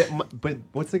 Wasn't it but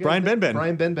what's the guy? Brian Benben.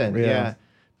 Brian Benben. Yeah.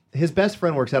 His best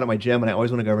friend works out at my gym, and I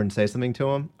always want to go over and say something to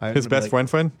him. His best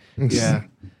friend? Yeah.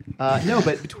 No,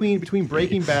 but between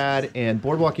Breaking Bad and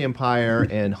Boardwalk Empire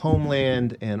and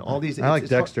Homeland and all these... I like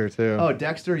Dexter, too. Oh,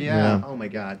 Dexter, yeah. Oh, my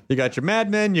God. You got your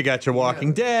Mad Men, you got your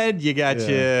Walking Dead, you got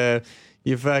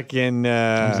your fucking...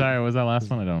 I'm sorry, what was that last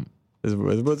one? I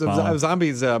don't...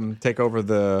 Zombies take over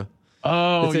the...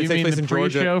 Oh, you mean the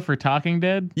pre-show for Talking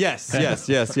Dead? Yes.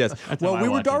 Well, we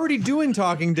were already doing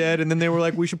Talking Dead, and then they were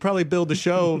like, we should probably build a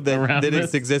show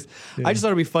that exists. Yeah. I just thought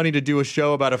it'd be funny to do a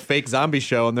show about a fake zombie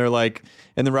show, and they're like,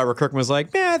 and then Robert Kirkman was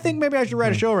like, I think maybe I should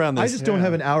write a show around this. I just don't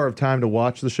have an hour of time to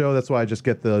watch the show. That's why I just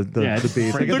get the beats.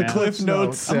 The cliff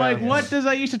notes. I'm like, what does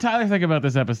Aisha Tyler think about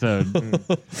this episode?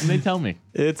 And they tell me.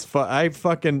 It's fun. I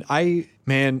fucking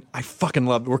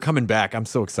love. We're coming back. I'm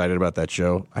so excited about that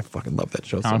show. I fucking love that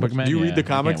show so much. Do you read the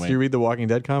comics? Do you read the Walking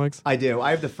Dead comics? I do.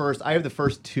 I have the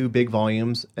first two big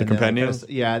volumes. The compendiums?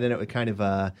 Then it would kind of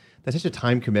that's such a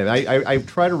time commitment. I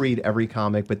try to read every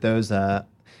comic, but those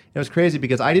it was crazy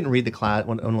because I didn't read the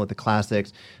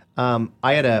classics.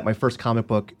 I had my first comic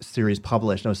book series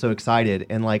published, and I was so excited.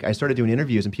 And like, I started doing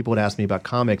interviews, and people would ask me about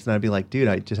comics, and I'd be like, "Dude,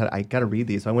 I got to read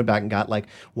these." So I went back and got like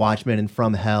Watchmen and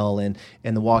From Hell and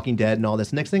The Walking Dead and all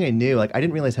this. Next thing I knew, like, I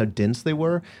didn't realize how dense they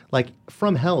were. Like,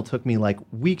 From Hell took me like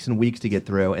weeks and weeks to get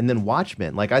through, and then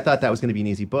Watchmen. Like, I thought that was going to be an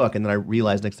easy book, and then I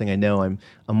realized next thing I know, I'm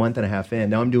a month and a half in.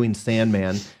 Now I'm doing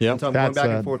Sandman. Yep. And so I'm going back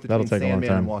and forth between that'll take a long Sandman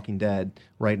time. and Walking Dead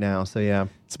right now. So yeah.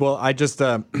 Well, I just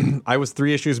I was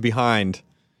 3 issues behind,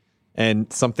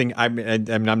 and something I'm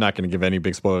not going to give any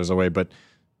big spoilers away, but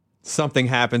something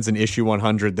happens in issue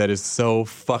 100 that is so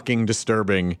fucking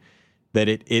disturbing that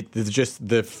it's just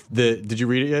the did you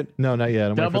read it yet? No, not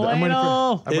yet. I'm Double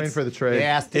anal. waiting for the trade.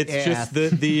 It's just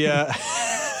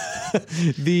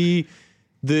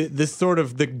the sort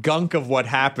of the gunk of what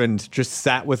happened just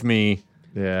sat with me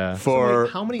Yeah. for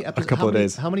How many episodes, a couple of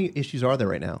days. How many issues are there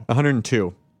right now?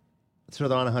 102. So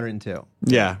they're on 102.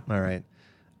 Yeah. All right.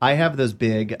 I have those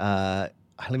big. I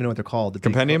don't even know what they're called. The big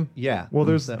Compendium? yeah. Well,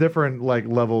 there's So- different like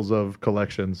levels of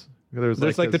collections. There's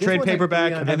Like the this- trade one's like paperback,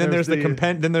 300. and then there's the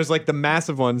There's then there's like the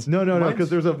massive ones. No, Mine's- because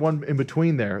there's a one in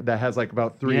between there that has like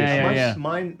about 3 Yeah, issues.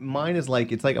 yeah. Mine is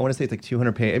like, it's like, I want to say it's like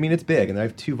 200 pages. I mean, it's big, and I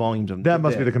have 2 volumes of them. That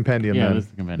must be the compendium. Yeah, then. that's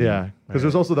the compendium. Yeah, because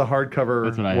there's also the hardcover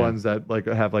That's what I have. ones that like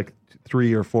have like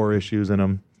 3 or 4 issues in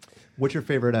them. What's your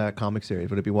favorite comic series?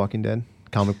 Would it be Walking Dead,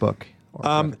 comic book, or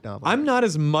graphic novel? I'm not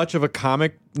as much of a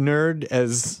comic nerd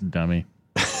as Dummy.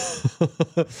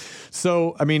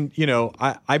 so. I mean, you know,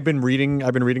 I've been reading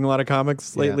a lot of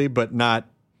comics lately, Yeah. but not.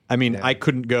 I mean, Yeah. I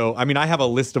couldn't go. I mean, I have a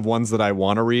list of ones that I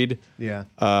want to read. Yeah.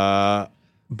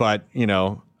 But you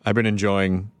know, I've been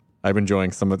enjoying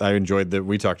some of. I enjoyed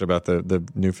we talked about the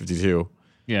New 52.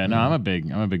 Yeah, no, I'm a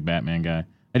big Batman guy.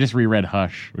 I just reread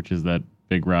Hush, which is that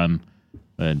big run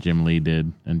that Jim Lee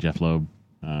did and Jeff Loeb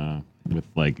with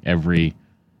like every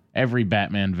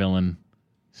Batman villain.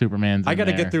 Superman's. I got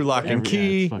gotta get through Lock and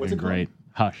Key. It's fucking great.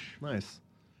 Hush. Nice.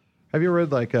 Have you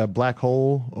read like Black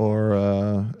Hole or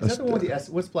Is that the one with the S?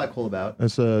 What's Black Hole about?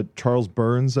 it's Charles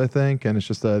Burns, I think, and it's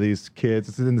just these kids.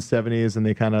 It's in the 70s, and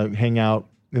they kind of hang out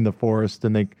in the forest,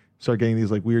 and they start getting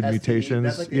these like weird STD? mutations.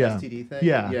 That's like the yeah. STD thing?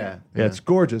 Yeah. Yeah. It's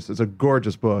gorgeous. It's a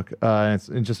gorgeous book. It's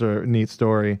just a neat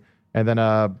story. And then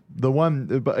the one,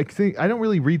 but I think I don't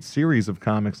really read series of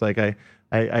comics. Like I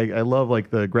love like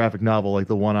the graphic novel, like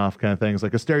the one-off kind of things.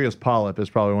 Like Asterios Polyp is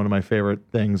probably one of my favorite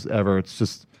things ever.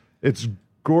 It's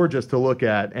gorgeous to look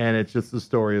at, and it's just the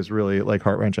story is really like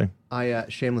heart-wrenching.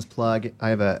 Shameless plug. I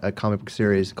have a comic book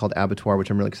series called Abattoir, which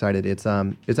I'm really excited. It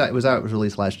was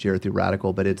released last year through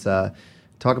Radical, but it's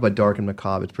talk about dark and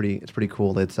macabre. It's pretty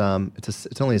cool. It's only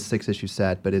a 6-issue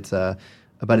set, but it's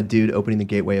about a dude opening the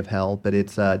gateway of hell, but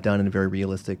it's done in a very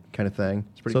realistic kind of thing.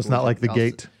 It's pretty. So it's cool. not like The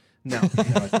Gate? No, it's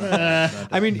not.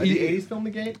 I mean, the '80s film, The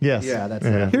Gate. Yes. Yeah, that's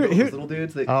Yeah. those Here- little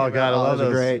dudes. That Oh came God, out. I love those.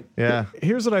 those. Are great. Yeah.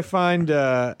 Here's what I find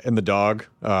in the dog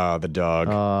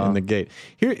in the gate.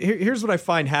 Here's what I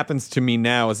find happens to me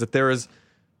now is that there is,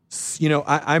 you know,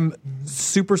 I'm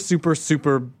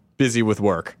super busy with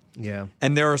work. Yeah.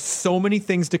 And there are so many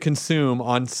things to consume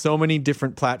on so many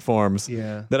different platforms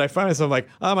Yeah. that I find myself like,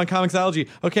 oh, I'm on Comixology.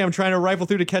 Okay, I'm trying to rifle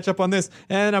through to catch up on this,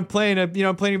 and I'm playing a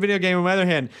video game on my other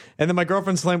hand, and then my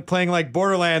girlfriend's playing like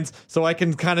Borderlands, so I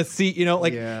can kind of see, you know,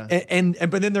 like, Yeah. and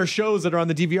but then there's shows that are on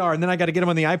the DVR, and then I got to get them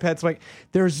on the iPad. So like,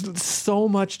 there's so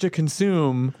much to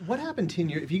consume. What happened 10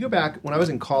 years? If you go back, when I was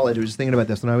in college, I was just thinking about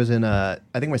this. When I was in, I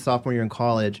think my sophomore year in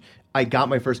college, I got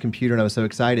my first computer and I was so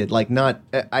excited. Like,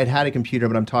 I'd had a computer,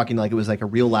 but I'm talking like it was like a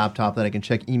real laptop that I can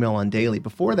check email on daily.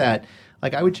 Before that,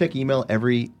 like I would check email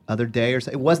every other day or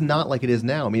so. It was not like it is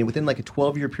now. I mean, within like a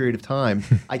 12-year period of time,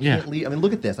 I can't leave. I mean,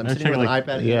 look at this. I'm I sitting here check with like-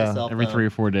 an iPad Yeah. and a cell phone. Every 3 or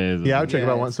 4 days. Yeah, I would check Yeah,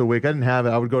 about it's- once a week. I didn't have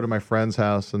it. I would go to my friend's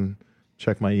house and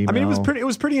check my email. I mean, it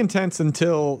was pretty intense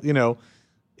until, you know,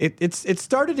 it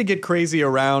started to get crazy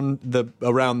around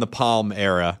the Palm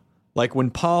era. Like when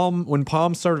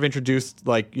Palm sort of introduced,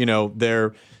 like, you know,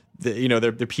 their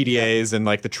PDAs and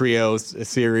like the Trios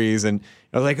series, and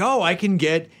I was like, oh, I can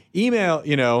get email,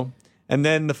 you know, and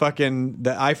then the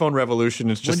iPhone revolution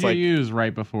is What just did like you use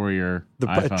right before your the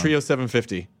iPhone? Trio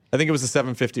 750. I think it was a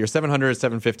 750 or 700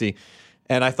 750,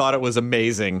 and I thought it was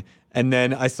amazing. And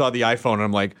then I saw the iPhone, and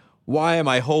I'm like, why am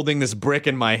I holding this brick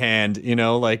in my hand? You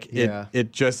know, like Yeah.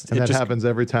 it just And it that just happens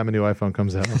every time a new iPhone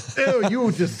comes out. Ew,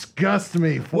 you disgust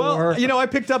me. Well, you know, I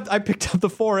picked up the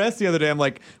 4S the other day. I'm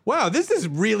like, wow, this is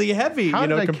really heavy. How you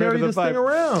know, did I compared carry to the this 5. thing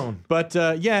around? But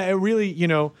yeah, it really, you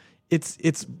know,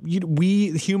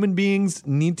 we human beings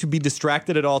need to be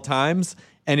distracted at all times,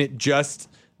 and it just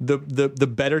the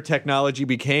better technology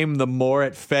became, the more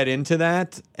it fed into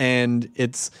that, and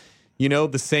it's.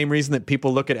 the same reason that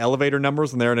people look at elevator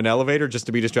numbers when they're in an elevator just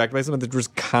to be distracted by something. They're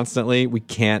just constantly, we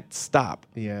can't stop.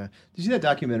 Yeah. Did you see that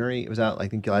documentary? It was out, I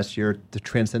think, last year, The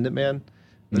Transcendent Man.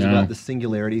 It was No. about the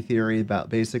singularity theory, about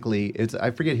basically,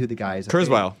 I forget who the guy is.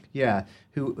 Kurzweil. Yeah.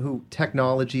 Who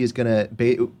technology is going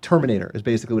to, Terminator is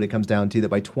basically what it comes down to, that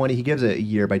by 20, he gives it a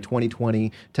year, by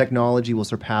 2020, technology will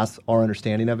surpass our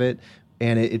understanding of it.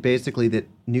 And it basically that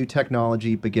new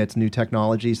technology begets new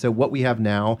technology. So what we have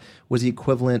now was the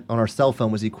equivalent on our cell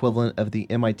phone was the equivalent of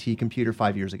the MIT computer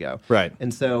 5 years ago. Right.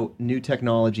 And so new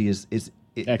technology is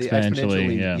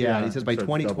Exponentially, yeah. And he says by So it's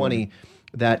 2020,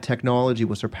 that technology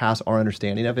will surpass our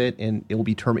understanding of it, and it will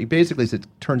be basically it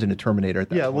turns into Terminator at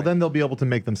that point. Well, then they'll be able to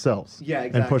make themselves. Yeah,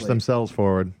 And push exactly. themselves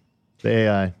forward. The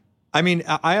AI. I mean,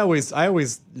 I always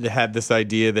had this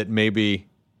idea that maybe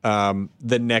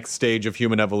the next stage of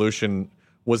human evolution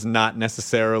was not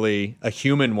necessarily a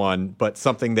human one, but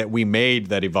something that we made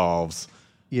that evolves.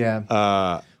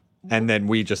 Yeah. And then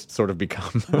we just sort of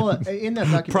become Well, in that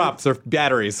documentary, props or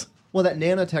batteries. Well, that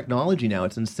nanotechnology now,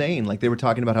 it's insane. Like they were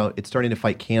talking about how it's starting to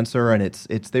fight cancer, and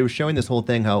they were showing this whole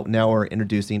thing how now we're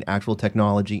introducing actual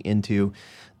technology into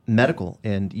medical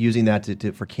and using that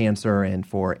for cancer and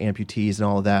for amputees and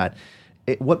all of that.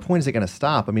 At what point is it going to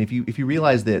stop? I mean, if you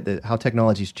realize that how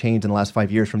technology's changed in the last 5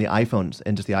 years from the iPhones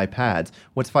and just the iPads,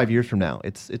 what's 5 years from now?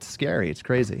 It's scary. It's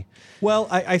crazy. Well,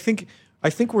 I think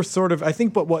we're sort of.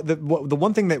 But the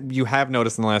one thing that you have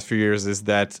noticed in the last few years is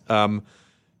that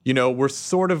we're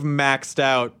sort of maxed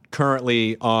out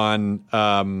currently on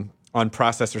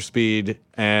processor speed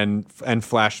and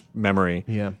flash memory.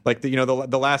 Yeah. Like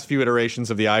the last few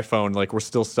iterations of the iPhone, like we're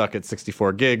still stuck at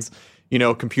 64 gigs.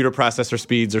 Computer processor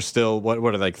speeds are still what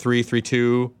are they, like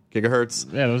 332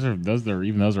 gigahertz. Yeah, those are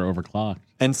overclocked.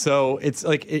 And so it's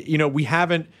like we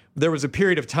haven't. There was a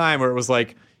period of time where it was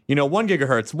like 1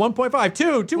 gigahertz, 1.5,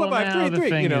 2, 2.5, now 3, the 3.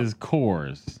 thing is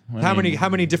cores. How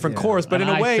many different cores? But an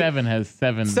in a way, i7 has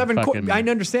seven fucking... I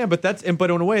understand, but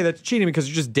in a way that's cheating because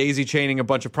you're just daisy chaining a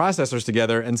bunch of processors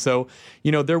together, and so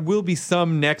there will be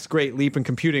some next great leap in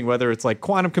computing, whether it's like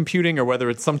quantum computing or whether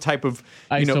it's some type of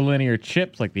isolinear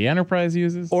chips like the Enterprise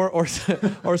uses, or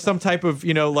some type of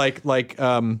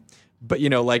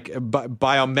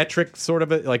biometric sort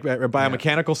of like a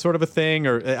biomechanical sort of a thing,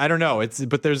 or I don't know.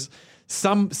 But there's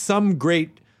some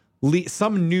great.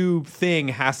 Some new thing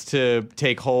has to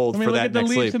take hold for look that at the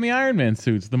next leaps leap. in the Iron Man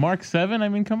suits. The Mark 7, I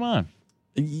mean, come on.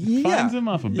 Finds him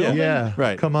off a building. Yeah.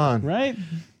 Right. Come on. Right?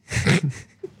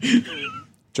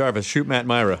 Jarvis, shoot Matt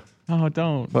Myra. Oh,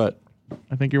 don't. But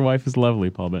I think your wife is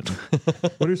lovely, Paul Bettany.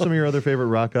 What are some of your other favorite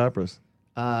rock operas?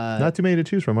 Not too many to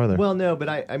choose from, are there? Well, no, but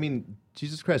I mean,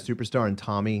 Jesus Christ Superstar and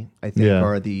Tommy, I think,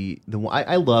 are the one.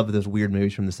 I love those weird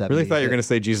movies from the 70s. Really thought you were going to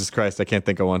say Jesus Christ. I can't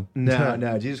think of one.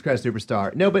 No, Jesus Christ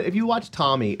Superstar. No, but if you watch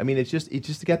Tommy, I mean, it's just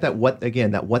to get that what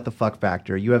the fuck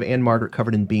factor. You have Anne Margaret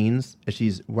covered in beans as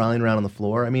she's rolling around on the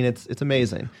floor. I mean, it's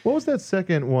amazing. What was that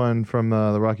second one from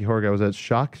the Rocky Horror guy? Was that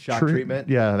Shock Treatment?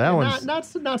 Yeah, that one's not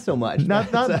so much.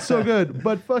 not so good,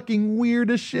 but fucking weird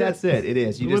as shit. That's it. It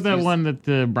is. What was that one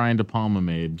that Brian De Palma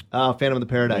made? Phantom of the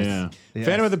Paradise. Yeah. Yes.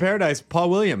 Phantom of the Paradise, Paul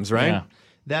Williams, right? Yeah.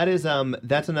 That is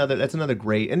that's another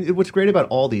great, and what's great about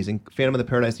all these, and Phantom of the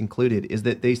Paradise included, is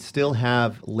that they still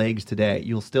have legs today.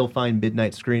 You'll still find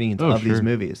midnight screenings of these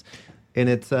movies, and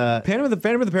it's Phantom of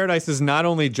the Paradise is not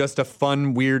only just a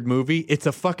fun weird movie, it's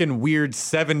a fucking weird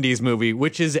 70s movie,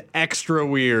 which is extra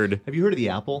weird. Have you heard of The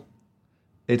Apple?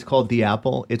 It's called The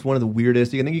Apple. It's one of the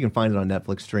weirdest. I think you can find it on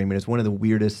Netflix streaming. It's one of the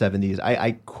weirdest 70s.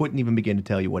 I couldn't even begin to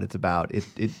tell you what it's about.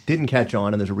 It didn't catch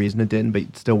on, and there's a reason it didn't, but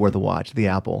it's still worth a watch. The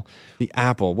Apple. The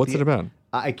Apple. What's it about?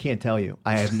 I can't tell you.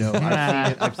 I have no.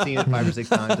 I've seen it 5 or 6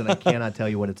 times, and I cannot tell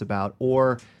you what it's about.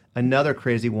 Or another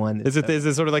crazy one. Is it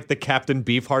sort of like the Captain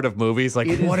Beefheart of movies? Like,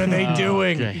 what are they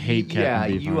doing? I hate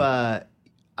Captain Beefheart.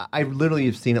 I literally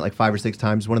have seen it like 5 or 6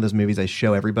 times. It's one of those movies I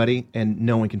show everybody, and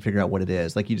no one can figure out what it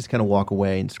is. Like, you just kind of walk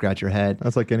away and scratch your head.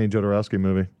 That's like any Jodorowsky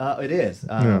movie. It is.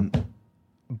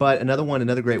 But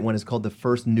another great one is called The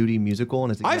First Nudie Musical.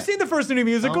 And I've seen the first Nudie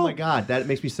Musical. Oh my God, that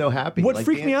makes me so happy. What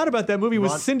freaked me out about that movie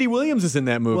was Cindy Williams is in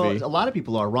that movie. Well, a lot of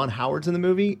people are. Ron Howard's in the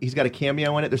movie. He's got a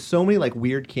cameo in it. There's so many like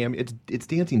weird cameos. It's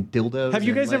dancing dildos. Have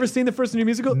you guys ever seen the first Nudie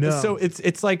Musical? No. So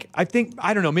it's like, I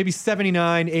don't know, maybe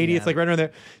 79, 80. Yeah. It's like right around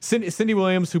there. Cindy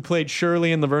Williams, who played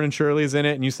Shirley in Laverne and Shirley, is in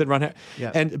it, and you said Ron Howard.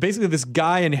 Yeah. And basically this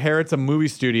guy inherits a movie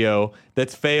studio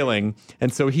that's failing,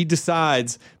 and so he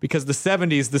decides, because the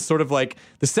 70s, the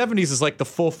 70s is like the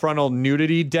full frontal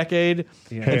nudity decade,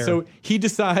 and so he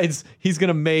decides he's going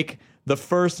to make the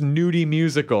first nudie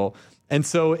musical. And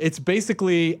so it's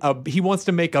basically he wants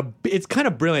to make it's kind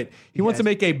of brilliant. He wants to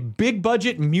make a big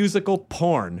budget musical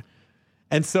porn.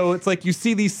 And so it's like you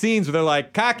see these scenes where they're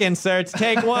like, cock inserts,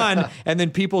 take one, and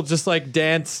then people just like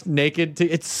dance naked.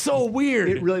 It's so weird.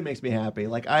 It really makes me happy.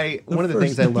 Like one of the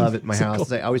things I love at my house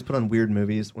is I always put on weird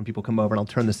movies when people come over, and I'll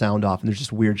turn the sound off, and there's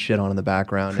just weird shit on in the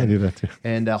background. I do that too.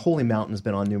 And Holy Mountain's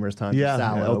been on numerous times. Yeah,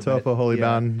 Sallow, El Topo, Holy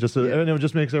Mountain. Just it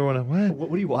just makes everyone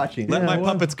What are you watching? Let My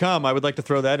Puppets Come. I would like to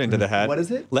throw that into the hat. What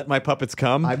is it? Let My Puppets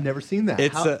Come. I've never seen that.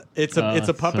 It's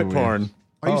a puppet so porn. weird.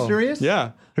 Are you serious? Yeah.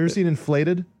 Have you ever seen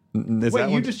Inflated? Is Wait, that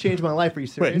you one? just changed my life. Are you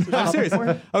serious? Wait, I'm serious.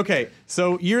 Okay,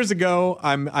 so years ago,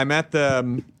 I'm at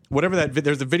the whatever that.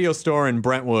 There's a video store in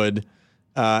Brentwood,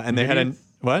 and they had a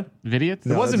what? Vidiots?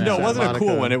 It wasn't No, it wasn't a cool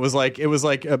Monica. one. It was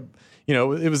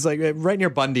like right near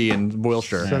Bundy in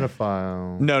Wilshire.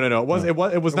 Cinephile. No. It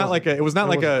was not like a. It was not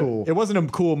like a. cool. It wasn't a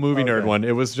cool movie nerd Okay. one.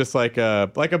 It was just like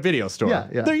a video store.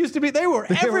 Yeah. There used to be. They were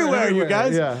everywhere, you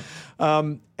guys. Yeah.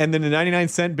 And then the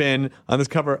 99-cent bin on this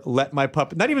cover, Let My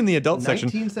Puppet. Not even the adult section.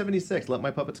 1976. Let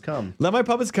My Puppets Come. Let My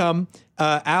Puppets Come.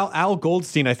 Al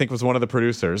Goldstein, I think, was one of the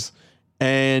producers.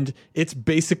 And it's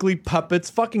basically puppets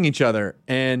fucking each other.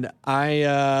 And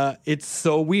it's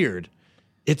so weird.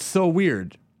 It's so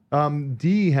weird.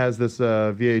 D has this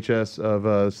VHS of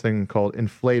this thing called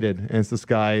Inflated. And it's this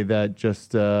guy that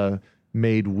just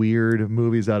made weird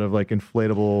movies out of like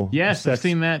inflatable Yes, I've sex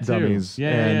seen that, too. dummies. Yeah,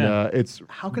 and yeah. It's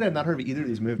How could I have not heard of either of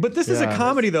these movies? But this is a Yeah.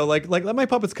 comedy, though. Like Let My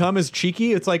Puppets Come is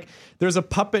cheeky. It's like there's a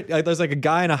puppet. There's like a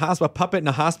guy in a puppet in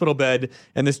a hospital bed,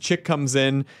 and this chick comes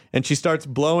in and she starts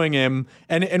blowing him,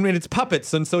 and it's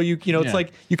puppets, and so it's Yeah.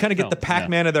 like you kind of get the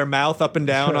Pac-Man of their mouth up and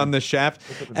down on the shaft,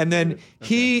 and then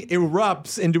he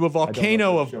erupts into a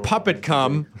volcano of puppet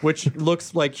cum, which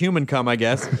looks like human cum, I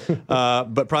guess,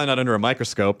 but probably not under a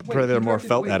microscope. Probably there are more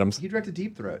felt atoms. He directed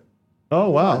Deep Throat.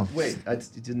 oh wow.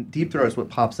 Deep Throat is what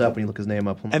pops up when you look his name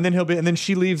up. And then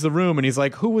she leaves the room, and he's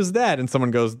like, "Who was that?" And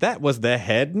someone goes, "That was the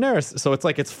head nurse." So it's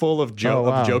like it's full of Oh,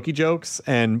 wow. jokey jokes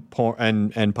and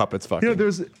porn and puppets fucking. You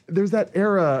know, there's that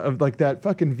era of like that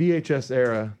fucking VHS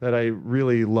era that I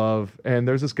really love, and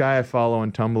there's this guy I follow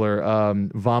on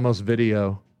Tumblr, Vamos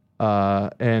Video,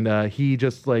 and he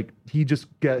just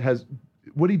has.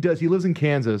 What he does, he lives in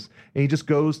Kansas, and he just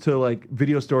goes to like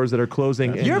video stores that are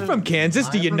closing. and- You're from Kansas.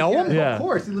 Do you know him? Yeah. Of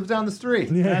course, he lives down the street.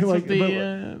 Yeah, That's, like,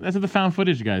 that's what the found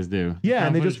footage guys do. yeah,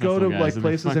 and they just go to like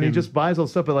places, and he just buys all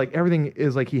the stuff. But like everything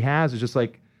is like he has is just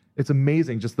like it's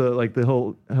amazing. Just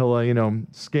he'll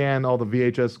scan all the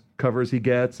VHS covers he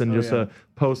gets and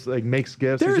post makes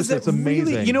gifts. It's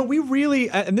amazing. Really, we really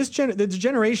and the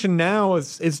generation now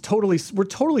is totally we're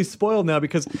totally spoiled now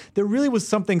because there really was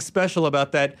something special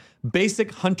about that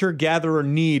basic hunter-gatherer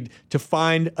need to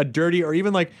find a dirty or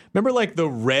even remember the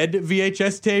red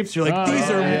VHS tapes? You're like, these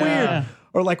are weird.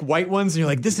 Or like white ones, and you're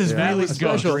like, this is really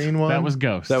special. Green one. That was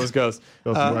Ghost. That was Ghost.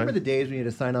 Remember the days when you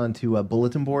had to sign on to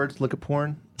bulletin boards to look at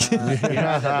porn?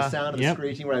 The sound of the Yep.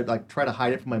 screeching where I'd try to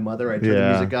hide it from my mother. I'd turn the Yeah.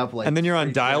 music up. And then you're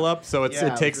on dial-up, so it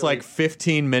takes really-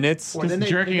 15 minutes. Or then they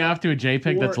jerking pick up- off to a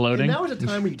JPEG that's loading. And that was a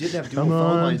time where you didn't have dual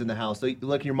phone lines in the house. So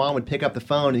your mom would pick up the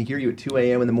phone and hear you at 2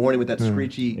 a.m. in the morning with that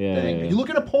screechy thing. yeah. Are you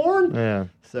looking at porn? Yeah.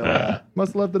 So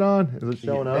Must have left it on. Is it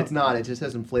showing up? it's not. It just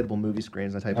has inflatable movie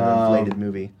screens. I typed in inflated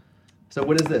movie. So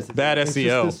what is this? Bad It's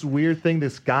SEO. just this weird thing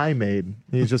this guy made.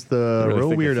 He's just the Really real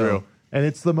think it weirdo. through. And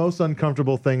it's the most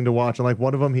uncomfortable thing to watch. And like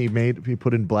one of them he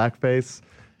put in blackface.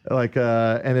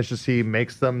 And it's just he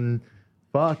makes them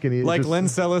fuck and he Like just, Len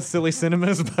Sellis' Silly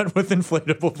Cinemas, but with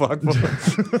inflatable fuckboys.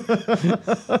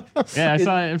 Yeah, I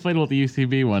saw it inflatable at the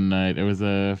UCB one night. It was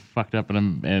fucked up,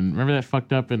 and remember that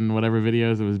fucked up in whatever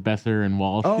videos? It was Besser and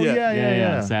Walsh. Oh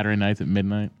yeah. on Saturday nights at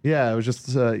midnight. Yeah, it was just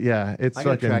it's I gotta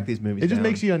fucking track these movies It just down.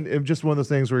 makes you it's just one of those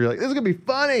things where you're like, this is gonna be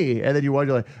funny, and then you watch,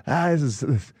 you're like, this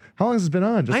how long has this been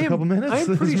on? Just a couple minutes. I'm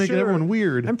This pretty is making sure, everyone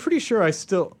weird. I'm pretty sure I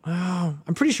still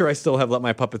have Let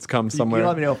My Puppets Come You somewhere.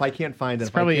 let me know if I can't find it.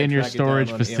 It's probably in your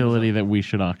storage facility that we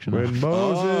should auction When off.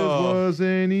 Moses was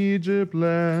in Egypt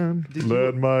land,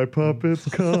 let my puppets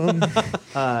come.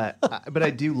 But I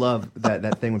do love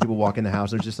that thing when people walk in the house.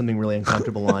 There's just something really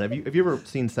uncomfortable on. Have you ever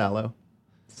seen Sallow?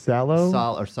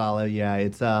 Sallow? Sallow, yeah.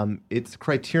 It's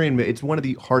Criterion. It's one of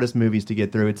the hardest movies to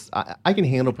get through. I can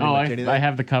handle pretty much anything. I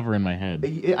have the cover in my head.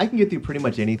 I can get through pretty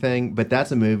much anything, but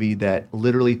that's a movie that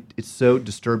literally it's so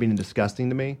disturbing and disgusting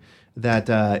to me that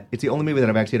it's the only movie that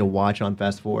I've actually had to watch on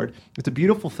fast forward. It's a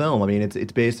beautiful film. I mean,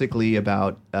 it's basically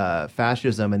about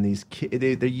fascism and these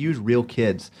they use real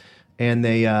kids. And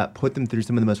they put them through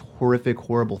some of the most horrific,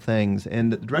 horrible things.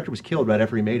 And the director was killed right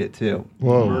after he made it too.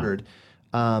 Whoa. Murdered.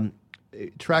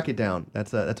 Track it down.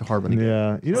 That's a hard one to get.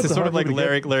 Yeah. You know, It's what's sort a of hard like one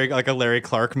to get? like a Larry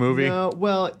Clark movie. No,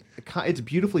 well, it's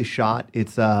beautifully shot.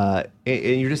 It's and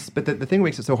you're just, but the thing that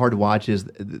makes it so hard to watch is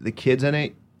the kids in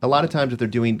it. a lot of times if they're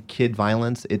doing kid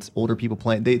violence, it's older people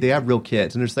playing. They have real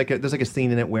kids, and there's like a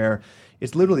scene in it where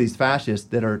it's literally these fascists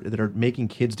that are making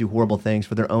kids do horrible things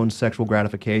for their own sexual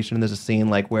gratification. And there's a scene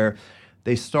like where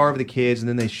they starve the kids, and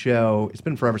then they show, it's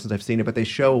been forever since I've seen it, but they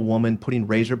show a woman putting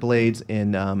razor blades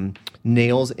and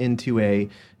nails into a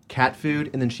cat food,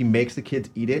 and then she makes the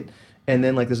kids eat it. And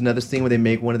then like there's another scene where they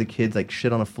make one of the kids like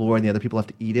shit on the floor, and the other people have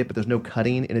to eat it, but there's no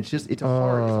cutting, and it's a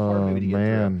hard movie to get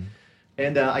through.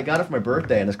 And I got it for my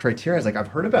birthday, and this Criterion, I was like, I've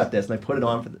heard about this, and I put it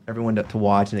on for everyone to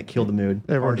watch, and it killed the mood.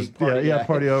 Party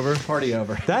over. Party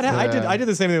over. I did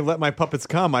the same thing with Let My Puppets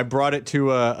Come. I brought it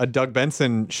to a Doug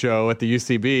Benson show at the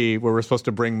UCB where we're supposed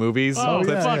to bring movies. Oh,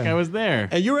 fuck, I was there.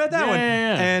 And you were at that one.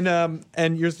 Yeah.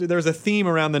 And there was a theme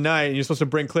around the night, and you're supposed to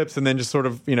bring clips and then just sort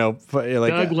of,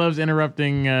 Doug loves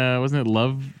interrupting, wasn't it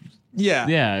Love?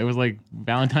 Yeah, it was like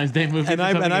Valentine's Day movie. And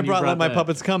I brought Let My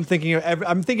Puppets Come thinking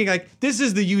I'm thinking like, this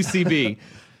is the UCB.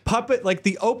 Puppet, like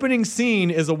the opening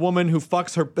scene is a puppet woman who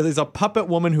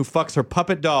fucks her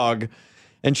puppet dog,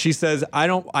 and she says,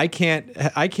 I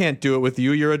can't do it with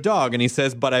you, you're a dog. And he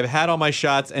says, but I've had all my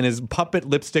shots, and his puppet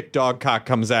lipstick dog cock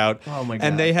comes out. Oh my God.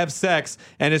 And they have sex,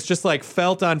 and it's just like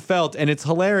felt on felt, and it's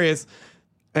hilarious,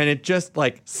 and it just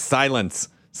like silence.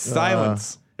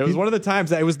 It was one of the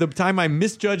times it was the time I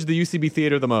misjudged the UCB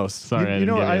theater the most. Sorry,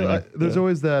 there's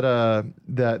always that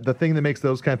the thing that makes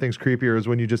those kind of things creepier is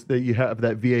when you have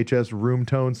that VHS room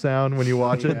tone sound when you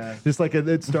watch it. Just like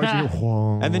it starts,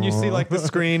 and then you see like the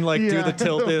screen do the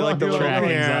tilt, like the tracking.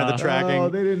 The tracking. Oh,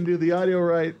 they didn't do the audio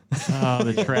right. Oh,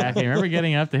 the tracking. Remember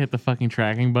getting up to hit the fucking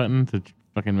tracking button to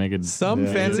fucking make it. Some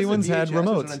fancy ones had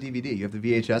remotes. On DVD. You have the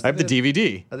VHS. I have the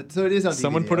DVD. So it is on DVD.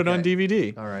 Someone put it on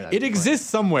DVD. All right. It exists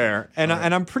somewhere, and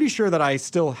I'm pretty sure that I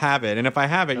still have it. And if I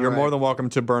have it, you're more than welcome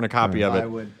to burn a copy of it. I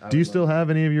would Do you still have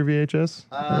any of your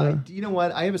VHS? You know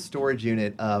what? I have a storage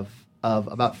unit of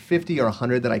about 50 or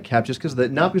 100 that I kept just because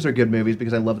not because they're good movies,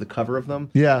 because I love the cover of them.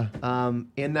 Yeah.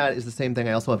 In that is the same thing.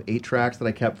 I also have 8 tracks that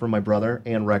I kept from my brother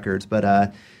and records,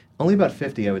 but only about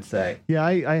 50, I would say. Yeah,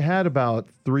 I had about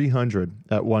 300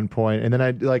 at one point, and then I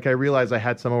realized I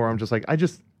had some where I'm just like, I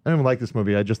don't even like this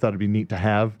movie. I just thought it'd be neat to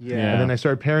have. Yeah. And then I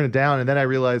started paring it down, and then I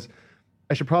realized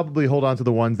I should probably hold on to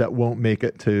the ones that won't make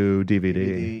it to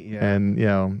DVD. Yeah. And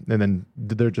and then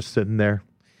they're just sitting there.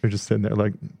 They're just sitting there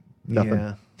like nothing.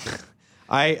 Yeah.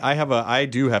 I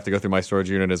do have to go through my storage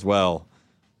unit as well,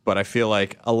 but I feel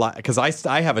like a lot because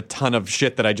I have a ton of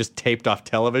shit that I just taped off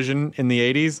television in the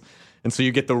 80s. And so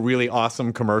you get the really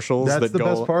awesome commercials. That's the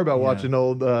best part about watching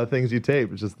old things you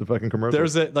tape. It's just the fucking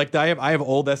commercials. I have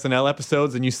old SNL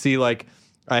episodes, and you see like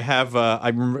I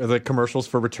remember the commercials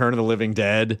for Return of the Living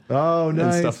Dead. Oh,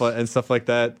 nice. And stuff like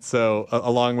that. So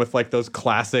along with like those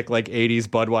classic like 80s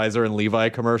Budweiser and Levi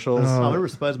commercials. I remember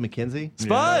Spuds McKenzie.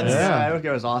 Spuds. Yeah, I think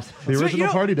it was awesome. The original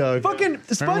Party Dog. Fucking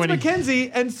Spuds McKenzie,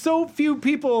 and so few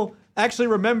people actually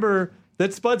remember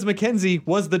that Spuds McKenzie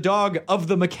was the dog of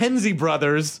the McKenzie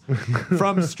brothers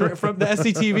from the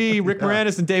SCTV, Rick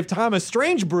Moranis and Dave Thomas,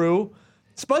 Strange Brew.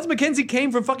 Spuds McKenzie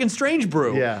came from fucking Strange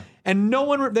Brew. Yeah. And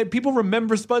people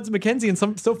remember Spuds McKenzie, and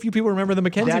so few people remember the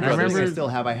McKenzie brothers. I still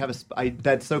have.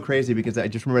 That's so crazy because I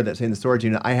just remember that saying the storage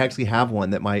unit. I actually have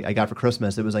one that I got for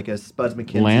Christmas. It was like a Spuds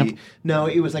McKenzie. Lamp? No,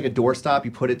 it was like a doorstop.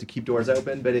 You put it to keep doors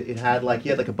open, but he had like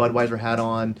a Budweiser hat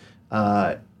on.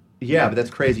 Yeah, but that's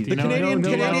crazy. The Canadian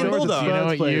Bulldog. Do you know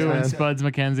what you and Spuds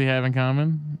McKenzie have in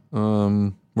common?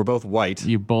 We're both white.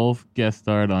 You both guest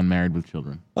starred on Married with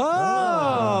Children.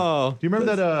 Oh! Do you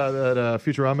remember that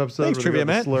Futurama episode Thanks, where Trivia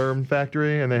they have the Slurm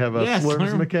factory and they have a Slurms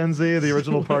Slurm. McKenzie, the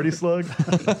original party slug?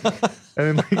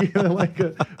 And then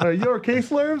are you okay,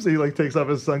 Slurms? And he takes off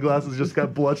his sunglasses, just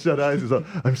got bloodshot eyes. He's like,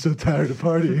 I'm so tired of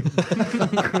partying.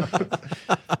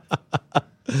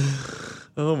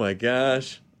 Oh my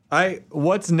gosh.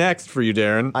 What's next for you,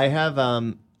 Darren? I have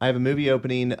a movie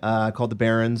opening called The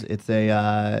Barons. It's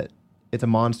a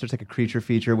monster. It's like a creature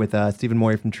feature with Stephen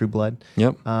Moyer from True Blood.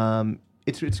 Yep.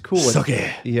 It's cool. Suke.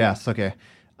 Yeah, Suke.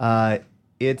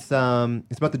 It's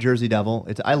about the Jersey Devil.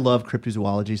 I love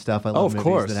cryptozoology stuff. I love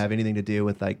movies that have anything to do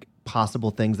with like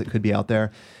possible things that could be out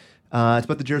there. It's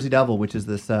about the Jersey Devil, which is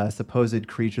this supposed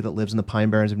creature that lives in the Pine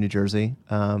Barrens of New Jersey.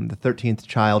 The 13th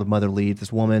child of Mother Leeds.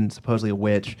 This woman, supposedly a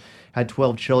witch, had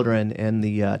 12 children, and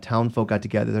the town folk got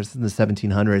together. This is in the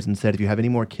 1700s, and said, if you have any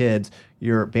more kids,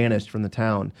 you're banished from the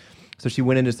town. So she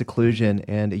went into seclusion,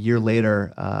 and a year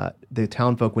later, the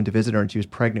town folk went to visit her, and she was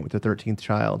pregnant with her 13th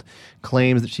child.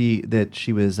 Claims that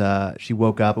she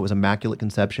woke up, it was immaculate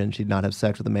conception. She did not have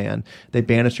sex with a man. They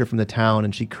banished her from the town,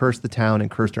 and she cursed the town and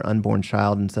cursed her unborn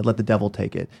child and said, "Let the devil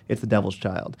take it. It's the devil's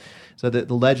child." So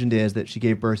the legend is that she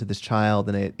gave birth to this child,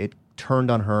 and it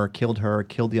turned on her, killed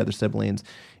the other siblings,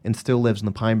 and still lives in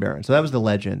the Pine Barrens. So that was the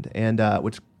legend. And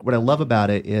what I love about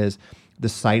it is the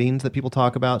sightings that people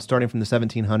talk about, starting from the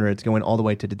 1700s, going all the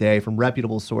way to today, from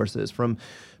reputable sources, from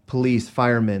police,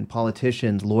 firemen,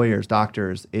 politicians, lawyers,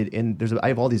 doctors. I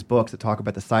have all these books that talk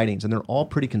about the sightings, and they're all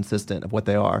pretty consistent of what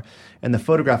they are. And the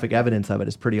photographic evidence of it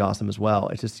is pretty awesome as well.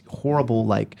 It's just horrible,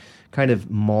 like kind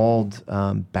of mauled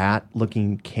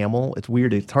bat-looking camel. It's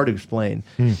weird. It's hard to explain.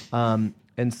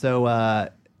 And so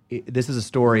this is a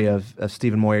story of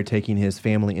Stephen Moyer taking his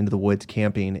family into the woods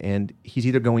camping, and he's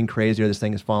either going crazy or this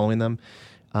thing is following them.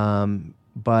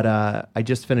 But I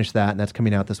just finished that, and that's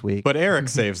coming out this week. But Eric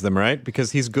saves them, right?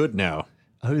 Because he's good now.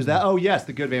 Who's that? Oh, yes,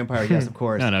 the good vampire. Yes, of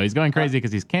course. No, he's going crazy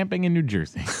because he's camping in New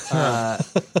Jersey.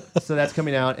 So that's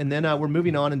coming out, and then we're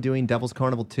moving on and doing Devil's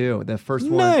Carnival 2. The first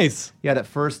one, nice. Yeah, the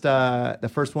first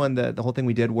one, the whole thing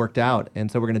we did worked out, and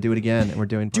so we're going to do it again, and we're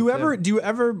doing. Do you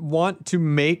ever want to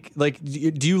make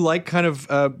do you like kind of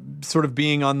sort of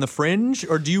being on the fringe,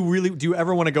 or do you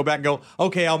ever want to go back and go,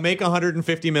 okay, I'll make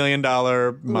 $150 million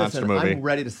monster movie? I'm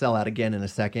ready to sell out again in a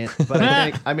second, but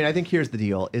I think here's the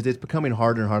deal: is it's becoming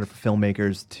harder and harder for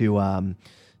filmmakers to.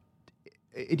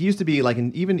 It used to be like,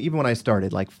 even when I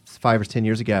started, like 5 or 10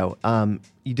 years ago,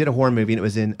 you did a horror movie and it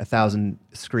was in 1,000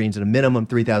 screens at a minimum,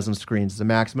 3,000 screens as a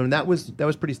maximum. And that was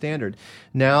pretty standard.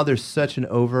 Now there's such an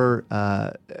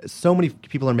so many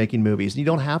people are making movies, and you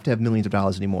don't have to have millions of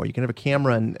dollars anymore. You can have a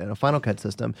camera and a Final Cut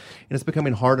system, and it's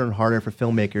becoming harder and harder for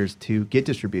filmmakers to get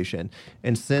distribution.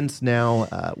 And since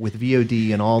now with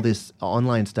VOD and all this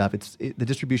online stuff, the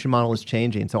distribution model is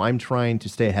changing. So I'm trying to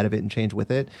stay ahead of it and change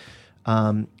with it.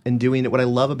 And doing it. What I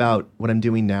love about what I'm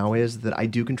doing now is that I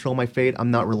do control my fate. I'm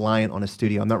not reliant on a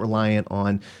studio. I'm not reliant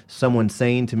on someone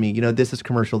saying to me, this is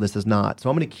commercial, this is not. So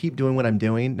I'm going to keep doing what I'm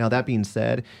doing. Now, that being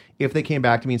said, if they came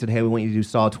back to me and said, hey, we want you to do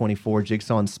Saw 24,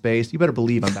 Jigsaw in space, you better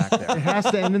believe I'm back there. It has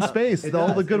to end in space.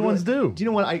 All the good ones do. Do you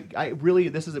know what? I really,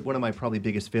 this is one of my probably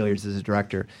biggest failures as a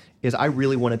director, is I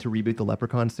really wanted to reboot the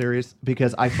Leprechaun series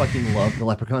because I fucking love the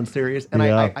Leprechaun series. And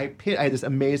I had this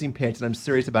amazing pitch that I'm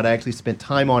serious about. I actually spent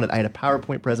time on it. I had a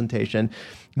PowerPoint presentation.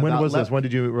 When was this? When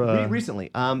did you...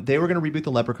 Recently. They were going to reboot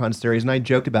the Leprechaun series, and I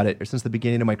joked about it since the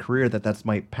beginning of my career that's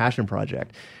my passion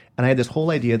project. And I had this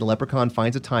whole idea: the leprechaun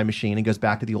finds a time machine and goes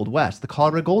back to the Old West, the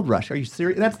Colorado Gold Rush. Are you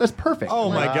serious? That's perfect.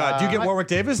 Oh my God! Do you get Warwick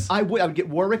Davis? I would get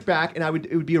Warwick back, and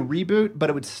it would be a reboot, but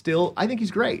it would still. I think he's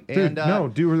great. Dude,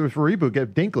 do for a reboot.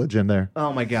 Get Dinklage in there.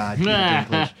 Oh my God,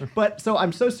 Dinklage. But so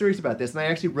I'm so serious about this, and I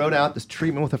actually wrote out this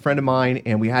treatment with a friend of mine,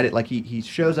 and we had it like he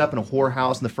shows up in a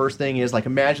whorehouse, and the first thing is like,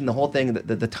 imagine the whole thing.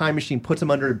 The time machine puts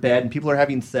him under a bed, and people are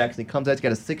having sex, and he comes out. He's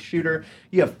got a 6-shooter.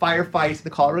 You have firefights, the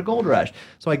Colorado Gold Rush.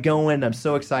 So I go in, and I'm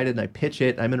so excited, and I pitch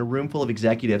it. I'm in a room full of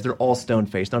executives. They're all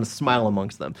stone-faced, not a smile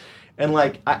amongst them. And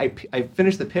like I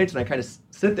finish the pitch, and I kind of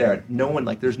sit there. No one,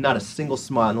 like, there's not a single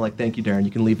smile. And they're like, "Thank you, Darren. You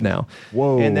can leave now."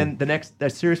 Whoa! And then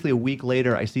seriously, a week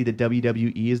later, I see that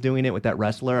WWE is doing it with that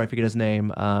wrestler. I forget his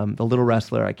name. The little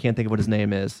wrestler. I can't think of what his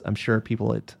name is. I'm sure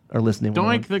people that are listening.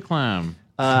 Doink the Clown.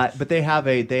 But they have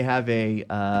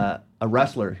a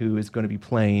wrestler who is going to be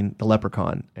playing the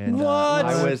Leprechaun. And what?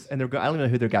 I don't even know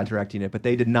who they're guy directing it, but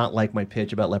they did not like my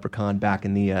pitch about Leprechaun back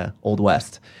in the Old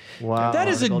West. Wow, that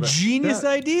is a genius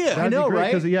idea. I know,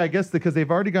 right? I guess because they've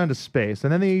already gone to space,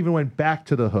 and then they even went back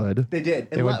to the Hood. They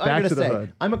did. They went back to the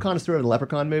Hood. I'm a connoisseur of the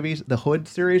Leprechaun movies. The Hood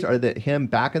series are him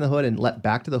back in the Hood and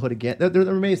back to the Hood again. They're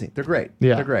amazing. They're great.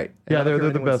 Yeah, they're great. Yeah, they're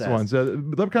the best ones.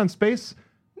 Leprechaun Space.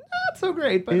 Not so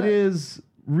great, but it is.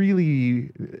 Really,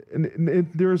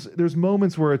 there's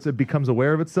moments where it becomes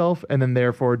aware of itself, and then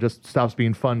therefore just stops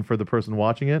being fun for the person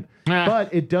watching it.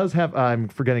 But it does have. I'm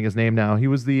forgetting his name now. He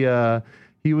was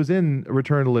in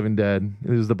Return of the Living Dead.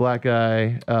 He was the black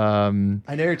guy. I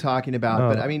know you're talking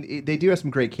about, but I mean, they do have some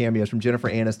great cameos from Jennifer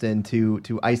Aniston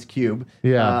to Ice Cube.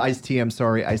 Yeah, Ice-T. I'm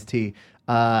sorry, Ice-T.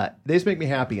 They just make me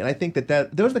happy, and I think that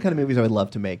those are the kind of movies I would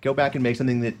love to make. Go back and make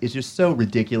something that is just so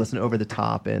ridiculous and over the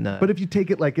top. And but if you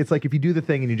take it it's like if you do the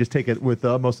thing and you just take it with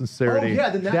the utmost sincerity,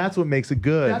 then that's what makes it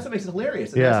good. That's what makes it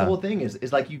hilarious. And that's the whole thing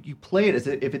is like you play it as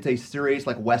if it's a serious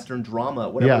like Western drama,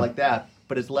 whatever like that.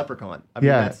 But it's Leprechaun. I mean,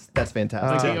 that's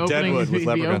fantastic.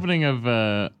 The opening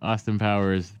of Austin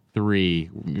Powers 3.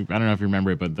 I don't know if you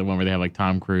remember it, but the one where they have like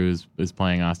Tom Cruise is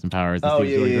playing Austin Powers.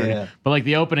 Yeah. But like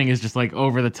the opening is just like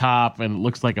over the top and it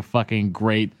looks like a fucking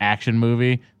great action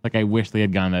movie. Like I wish they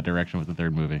had gone that direction with the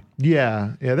third movie.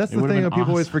 Yeah. That's the thing that people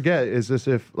always forget is just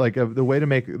if like the way to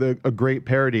make a great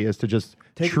parody is to just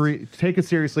take it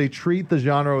seriously, treat the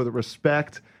genre with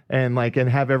respect, and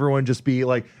have everyone just be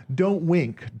like, don't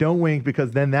wink,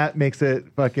 because then that makes it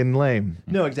fucking lame.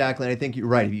 No, exactly. And I think you're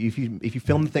right. If you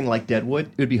film the thing like Deadwood,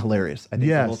 it would be hilarious. I think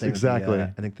the whole Yes, thing exactly. I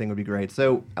think the thing would be great.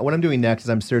 So what I'm doing next is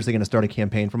I'm seriously going to start a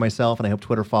campaign for myself, and I hope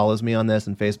Twitter follows me on this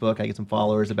and Facebook. I get some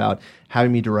followers about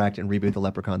having me direct and reboot the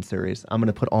Leprechaun series. I'm going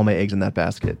to put all my eggs in that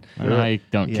basket. I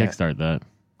don't Yeah. kickstart that.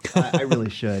 I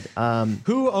really should.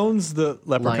 Who owns the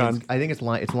Leprechaun? I think it's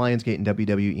Lionsgate and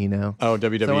WWE now. Oh,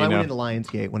 WWE So when I now. went into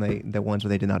Lionsgate, the ones where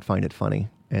they did not find it funny,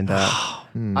 and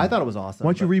I thought it was awesome.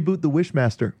 Why don't you reboot the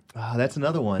Wishmaster? That's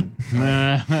another one.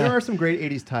 There are some great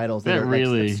 '80s titles that That are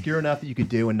really- obscure enough that you could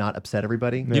do and not upset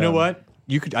everybody. You know what?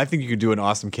 I think you could do an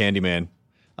awesome Candyman.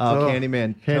 Oh,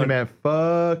 Candyman. Candyman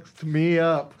fucked me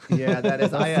up. Yeah, that is.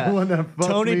 That's the one that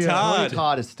fucked Tony me up. Todd. Tony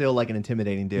Todd is still like an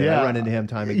intimidating dude. Yeah. I run into him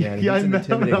time again. Yeah, I He's an met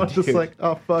him and I intimidating was just dude. like,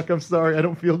 oh fuck, I'm sorry, I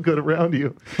don't feel good around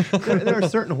you. there are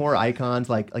certain horror icons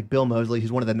like Bill Moseley,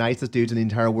 who's one of the nicest dudes in the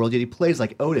entire world. Yet he plays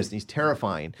like Otis, and he's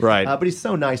terrifying. Right. But he's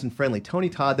so nice and friendly. Tony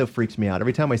Todd though freaks me out.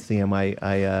 Every time I see him,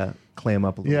 I clam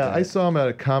up a little Yeah, bit. I saw him at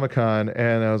a Comic-Con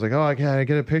and I was like, oh, can I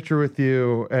get a picture with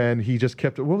you? And he just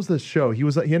kept, what was the show? He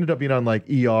ended up being on like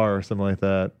ER or something like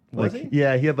that. Was like, he?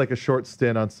 Yeah, he had like a short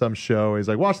stint on some show. He's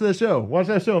like, watch that show,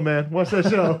 man, watch that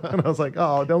show. And I was like,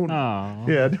 oh,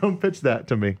 don't pitch that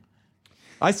to me.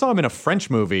 I saw him in a French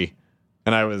movie,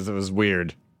 and it was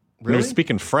weird. He Really? was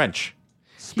speaking French.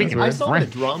 I saw him in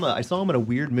a drama. I saw him in a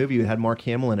weird movie that had Mark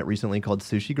Hamill in it recently called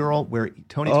Sushi Girl, where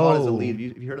Tony Todd is the lead.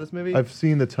 Have you heard of this movie? I've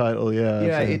seen the title, yeah.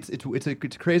 Yeah, I've seen it's a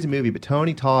crazy movie, but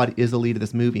Tony Todd is the lead of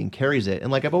this movie and carries it.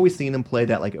 And like I've always seen him play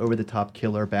that like over the top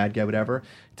killer bad guy, whatever.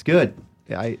 It's good.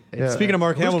 Speaking of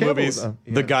Mark Bruce Hamill Campbell, movies,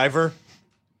 yeah. The Guyver.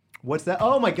 What's that?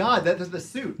 Oh my God, that's the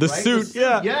suit. The right? suit,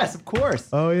 yeah. Yes, of course.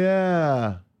 Oh,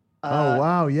 yeah. Oh,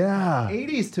 wow, yeah.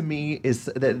 80s to me is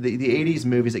the 80s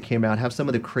movies that came out have some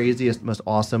of the craziest, most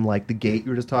awesome, like The Gate you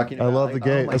were just talking I about. love Like, The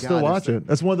Gate. oh my I still God, watch they're it.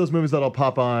 That's one of those movies that I'll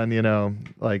pop on,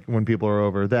 like when people are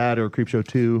over. That or Creepshow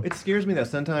 2. It scares me though.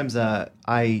 Sometimes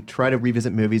I try to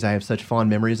revisit movies I have such fond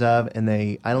memories of, and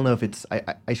I don't know if it's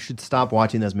I should stop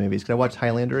watching those movies because I watched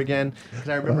Highlander again because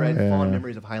I remember I had fond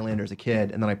memories of Highlander as a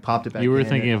kid, and then I popped it back. You were in,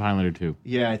 thinking and- of Highlander 2.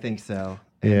 Yeah, I think so.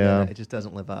 And, Yeah. it just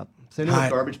doesn't live up. Same thing with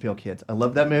Garbage Pail Kids. I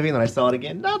love that movie, and then I saw it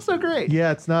again. Not so great.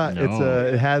 Yeah, it's not. No.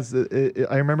 It's it has.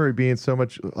 I remember it being so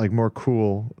much like more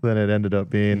cool than it ended up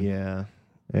being. Yeah.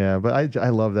 Yeah, but I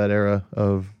love that era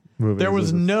of movies. There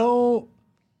was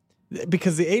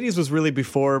because the 80s was really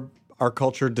before our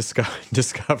culture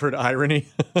discovered irony.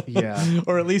 Yeah.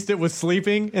 Or at least it was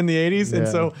sleeping in the 80s. And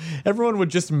Yeah. so everyone would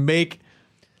just make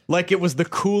like it was the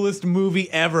coolest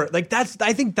movie ever. Like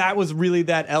I think that was really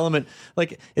that element.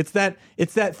 Like it's that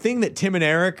thing that Tim and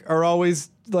Eric are always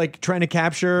like trying to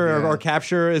capture or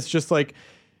capture. It's just like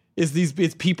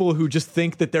it's people who just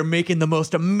think that they're making the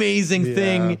most amazing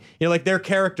thing. Like their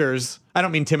characters. I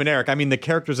don't mean Tim and Eric. I mean the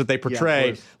characters that they portray.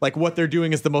 course. Like what they're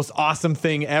doing is the most awesome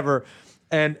thing ever.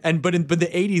 But in the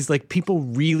 80s, like people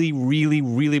really, really,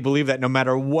 really believe that no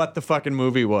matter what the fucking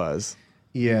movie was.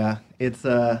 Yeah. It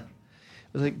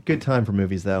was a good time for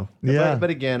movies, though. Yeah. But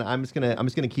again, I'm just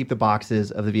gonna keep the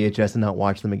boxes of the VHS and not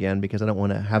watch them again because I don't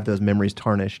want to have those memories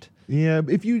tarnished. Yeah,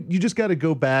 if you just got to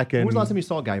go back and. When was the last time you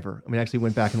saw Guyver? I mean, actually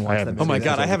went back and watched that haven't movie. Oh my seen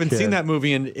God, that I haven't as a seen kid. that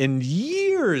movie in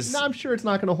years. No, I'm sure it's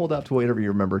not going to hold up to whatever you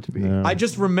remember it to be. I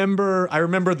just remember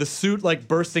the suit like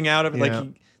bursting out of it. Yeah. Like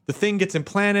the thing gets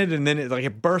implanted and then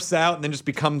it bursts out and then just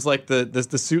becomes like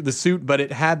the suit. But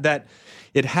it had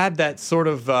that sort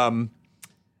of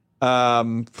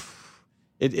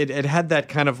It had that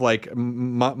kind of like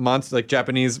monster, like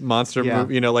Japanese monster,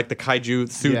 movie, like the kaiju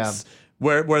suits,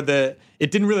 where it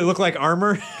didn't really look like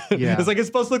armor. Yeah. It's like it's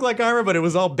supposed to look like armor, but it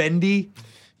was all bendy.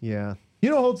 Yeah. You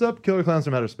know what holds up? Killer Clowns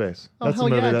from Outer Space. Oh, That's hell the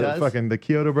movie yeah, it that does. fucking the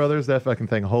Kyoto Brothers. That fucking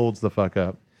thing holds the fuck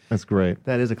up. That's great.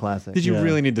 That is a classic. Did you Yeah.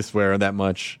 really need to swear that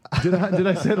much? Did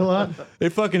I say it a lot? It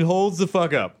fucking holds the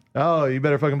fuck up. Oh, you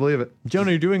better fucking believe it.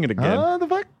 Jonah, you're doing it again. The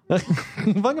fuck?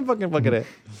 fucking it.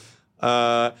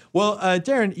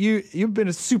 Darren, you've been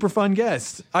a super fun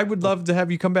guest. I would love to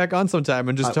have you come back on sometime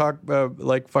and just talk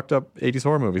like fucked up 80s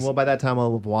horror movies. Well, by that time,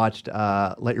 I'll have watched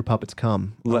Let Your Puppets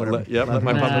Come. Let my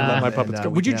puppets and,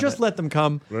 come. we Would you can just have let them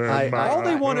come? I- All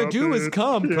they want to do is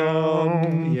come.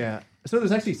 Yeah. So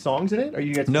there's actually songs in it? Or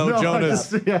you guys? No,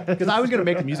 Jonas. Because I was going to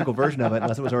make a musical version of it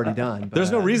unless it was already done. But, There's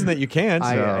no reason that you can't.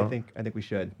 I think we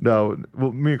should. No,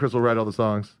 well, me and Chris will write all the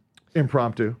songs.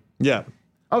 Impromptu. Yeah.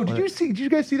 Oh, did you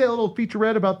guys see that little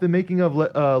featurette about the making of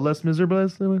Les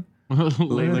Miserables? Les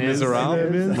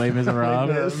Miserables. Les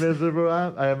Miserables.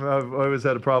 Miserables. I've always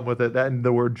had a problem with it. That and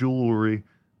the word jewelry.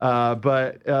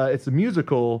 But it's a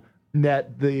musical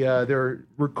that they're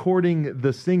recording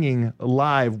the singing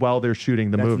live while they're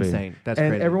shooting the That's movie. insane. That's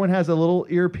and crazy. everyone has a little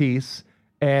earpiece,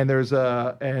 and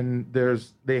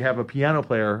they have a piano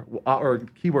player or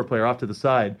keyboard player off to the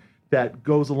side that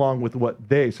goes along with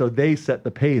so they set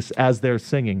the pace as they're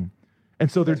singing,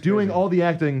 and so they're doing all the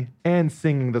acting and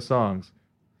singing the songs.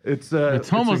 It's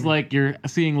almost like you're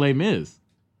seeing Les Mis,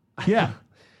 yeah.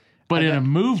 but in a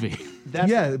movie.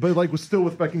 Yeah, but like still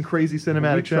with fucking crazy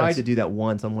cinematic We tried shots. to do that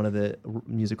once on one of the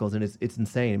musicals, and it's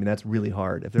insane. I mean, that's really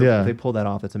hard. If they pull that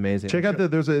off, that's amazing. Check out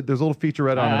there's a little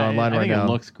featurette on it online I right think now. It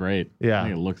looks great. Yeah. I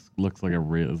think it looks like it's going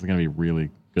to be really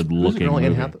good Who's the looking girl?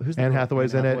 movie. Who's the Anne girl?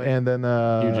 Hathaway's Anne in it, Hathaway? and then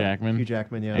Hugh Jackman. Hugh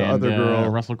Jackman, yeah. The And, other girl.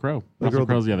 Russell Crowe. The Russell girl-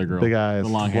 Crowe's the other girl. big eyes, The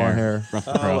long blonde hair. hair.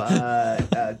 Russell Crowe.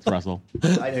 It's Russell. I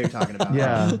know who you're talking about.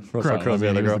 Yeah. Russell Crowe's the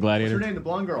I mean, other he was girl. the What's gladiator. her name? The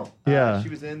blonde girl. Yeah. She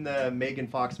was in the Megan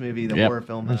Fox movie, the Yep. horror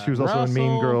film. And she was also in Mean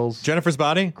Russell. Girls. Jennifer's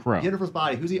Body. Crowe. Jennifer's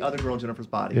Body. Who's the other girl in Jennifer's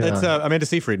Body? Yeah. It's Amanda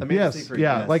Seyfried. Amanda Yes, Seyfried,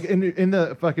 yeah. yes. Like in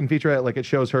the fucking featurette, like it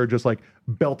shows her just like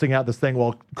belting out this thing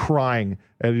while crying,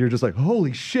 and you're just like,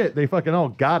 holy shit, they fucking all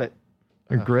got it.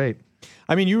 They're great.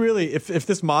 I mean, you really, if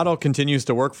this model continues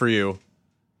to work for you,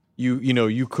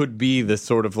 you could be this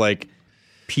sort of like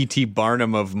P.T.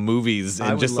 Barnum of movies I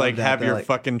and would just love like that, have though, your like-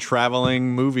 fucking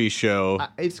traveling movie show.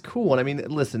 It's cool. And I mean,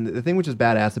 listen, the thing which is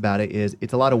badass about it is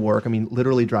it's a lot of work. I mean,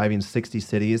 literally driving 60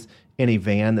 cities in a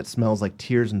van that smells like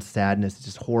tears and sadness. It's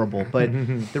just horrible. But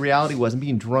the reality was I'm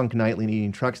being drunk nightly and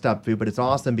eating truck stop food. But it's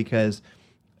awesome because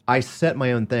I set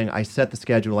my own thing. I set the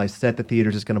schedule. I set the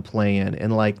theater's just going to play in.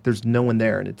 And like, there's no one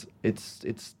there. And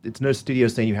it's no studio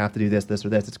saying you have to do this, this, or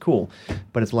this. It's cool.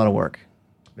 But it's a lot of work.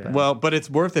 Well, but it's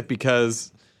worth it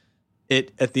because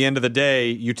at the end of the day,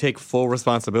 you take full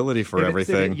responsibility for If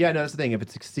everything. yeah, no, that's the thing. If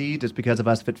it succeeds, it's because of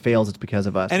us. If it fails, it's because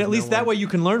of us. And There's at least no that one- way you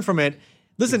can learn from it.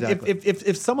 Listen, Exactly.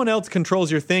 if someone else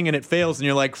controls your thing and it fails, and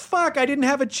you're like, "Fuck, I didn't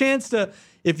have a chance to."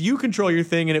 If you control your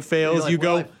thing and it fails, like, you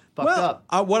well, go, I fucked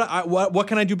up. what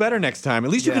can I do better next time?"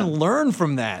 At least you Yeah. can learn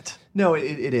from that. No,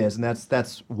 it is, and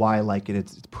that's why I like it.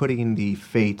 It's putting the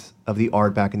fate of the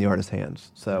art back in the artist's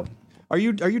hands. So, Are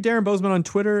you Darren Bousman on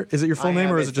Twitter? Is it your full I name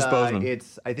have or is it just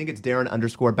Bousman? I think it's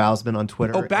Darren_Bousman on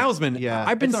Twitter. Oh, Bousman. Yeah,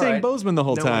 I've been it's all saying right. Bousman the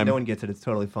whole No time. no one gets it. It's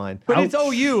totally fine. But it's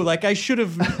OU. Like I should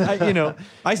have.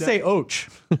 I say Och.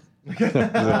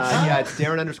 Yeah, it's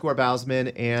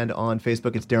Darren_Bousman, and on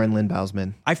Facebook it's Darren Lynn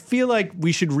Bousman. I feel like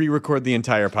we should re-record the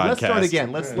entire podcast. Let's start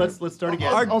again. Let's start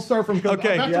again. I'll start from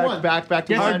Okay. back to Yeah, one. back to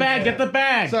Get one. the bag. Get the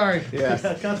bag. Sorry. Yes.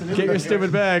 Get your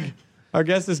stupid bag. Our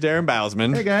guest is Darren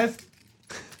Bousman, Hey guys.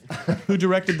 who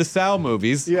directed the Sal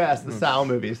movies. Yes, the Sal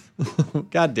movies.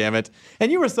 God damn it.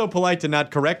 And you were so polite to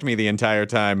not correct me the entire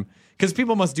time. Because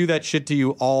people must do that shit to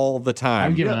you all the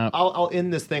time. I'm giving up. I'll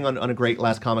end this thing on a great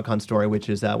last Comic-Con story, which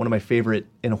is one of my favorite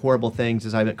and horrible things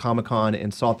is I'm at Comic-Con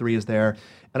and Saw 3 is there,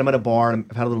 and I'm at a bar and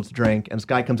I've had a little to drink, and this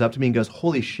guy comes up to me and goes,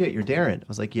 "Holy shit, you're Darren." I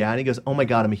was like, "Yeah." And he goes, "Oh my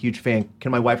God, I'm a huge fan. Can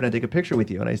my wife and I take a picture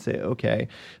with you?" And I say, "Okay."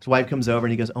 His wife comes over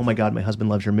and he goes, "Oh my God, my husband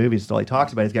loves your movies. That's all he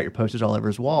talks about. He's got your posters all over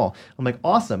his wall." I'm like,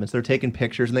 "Awesome." And so they're taking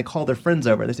pictures and they call their friends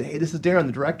over. They say, "Hey, this is Darren,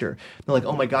 the director." They're like,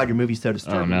 "Oh my God, your movie's so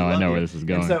disturbing. Oh, no, We I love know you." where this is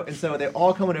going. And so they're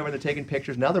all coming over and they're taking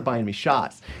pictures. Now they're buying me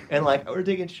shots. And like, we're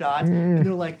taking shots and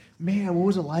they're like, "Man, what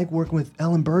was it like working with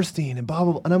Ellen Burstyn and blah,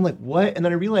 blah, blah." And I'm like, "What?" And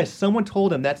then I realized someone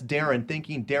told him that's Darren,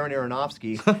 thinking Darren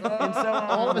Aronofsky. And so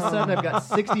all of a sudden I've got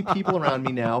 60 people around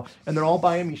me now and they're all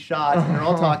buying me shots and they're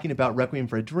all talking about Requiem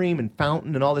for a Dream and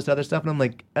Fountain and all this other stuff. And I'm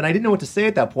like, and I didn't know what to say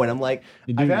at that point. I'm like,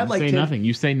 You I've had you like say 10 nothing.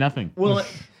 You say nothing. Well,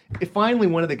 finally,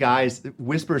 one of the guys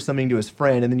whispers something to his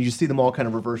friend, and then you just see them all kind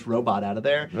of reverse robot out of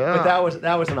there. But that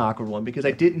was an awkward one because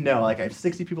I didn't know. Like, I have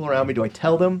 60 people around me. Do I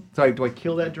tell them? Do I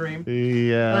kill that dream? And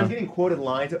I'm Yeah. getting quoted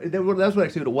lines. That's what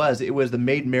actually what it was. It was the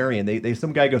Maid Marian.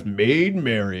 Some guy goes, "Maid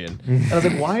Marian," and I was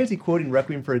like, "Why is he quoting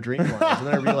Requiem for a Dream?" lines? And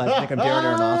then I realized I think I'm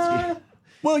Darren Aronofsky.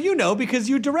 Well, because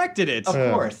you directed it. Of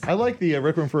course. I like the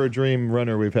Requiem for a Dream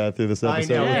runner we've had through this I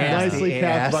episode. know. Yeah. Nicely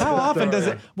Ass. cast. How often does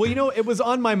it? Well, it was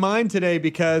on my mind today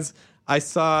because I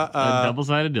saw. A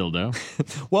double-sided dildo.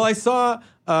 Well, I saw.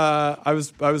 I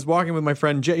was walking with my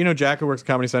friend, Jack, who works at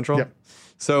Comedy Central. Yep.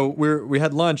 So we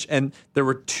had lunch, and there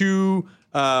were two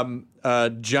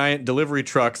giant delivery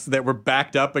trucks that were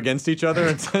backed up against each other,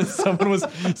 and someone was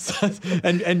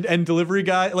and delivery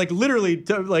guy literally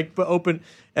open.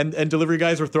 And delivery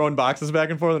guys were throwing boxes back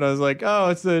and forth, and I was like, "Oh,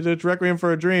 it's Requiem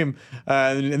for a Dream."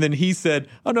 And then he said,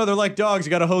 "Oh no, they're like dogs. You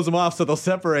got to hose them off so they'll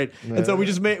separate." And so we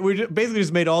basically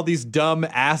just made all these dumb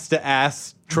ass to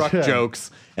ass truck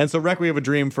jokes. And so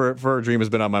Requiem for a Dream has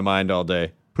been on my mind all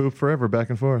day. Poop forever, back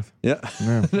and forth. Yeah.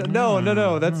 No.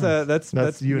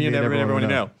 That's you me and and everyone you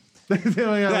know.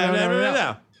 everyone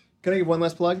No. Can I give one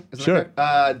last plug? Is that Sure.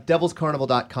 okay?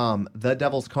 Devilscarnival.com.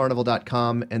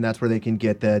 TheDevilsCarnival.com, and that's where they can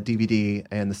get the DVD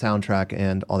and the soundtrack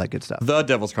and all that good stuff.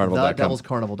 TheDevilsCarnival.com.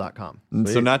 TheDevilsCarnival.com.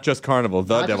 So not just Carnival,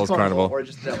 The Not just Devil's Carnival. or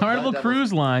just Devil.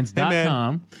 CarnivalCruiseLines.com. Hey,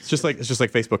 man. It's just like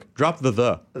Facebook. Drop the.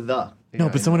 The. No, Yeah,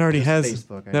 but someone already just has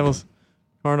Facebook, I know. Devil's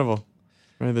Carnival.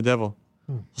 Right, the devil.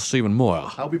 See even more.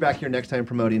 I'll be back here next time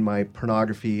promoting my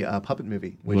pornography puppet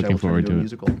movie, which Looking I will turn forward into a to it.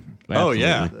 musical. Oh,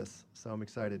 yeah. After this. So I'm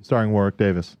excited. Starring Warwick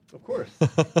Davis. Of course.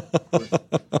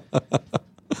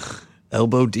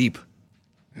 Elbow deep.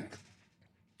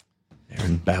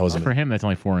 Darren Bousman. For him, that's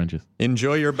only 4 inches.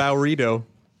 Enjoy your Bowerito.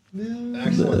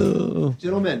 Excellent.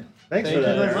 Gentlemen, thank you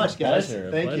very much, guys.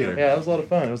 Thank you. Yeah, that was a lot of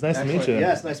fun. It was nice to meet you.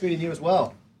 Yes, nice meeting you as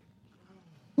well.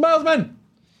 Bousman!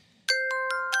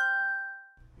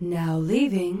 Now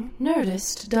leaving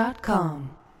Nerdist.com.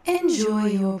 Enjoy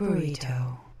your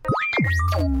burrito.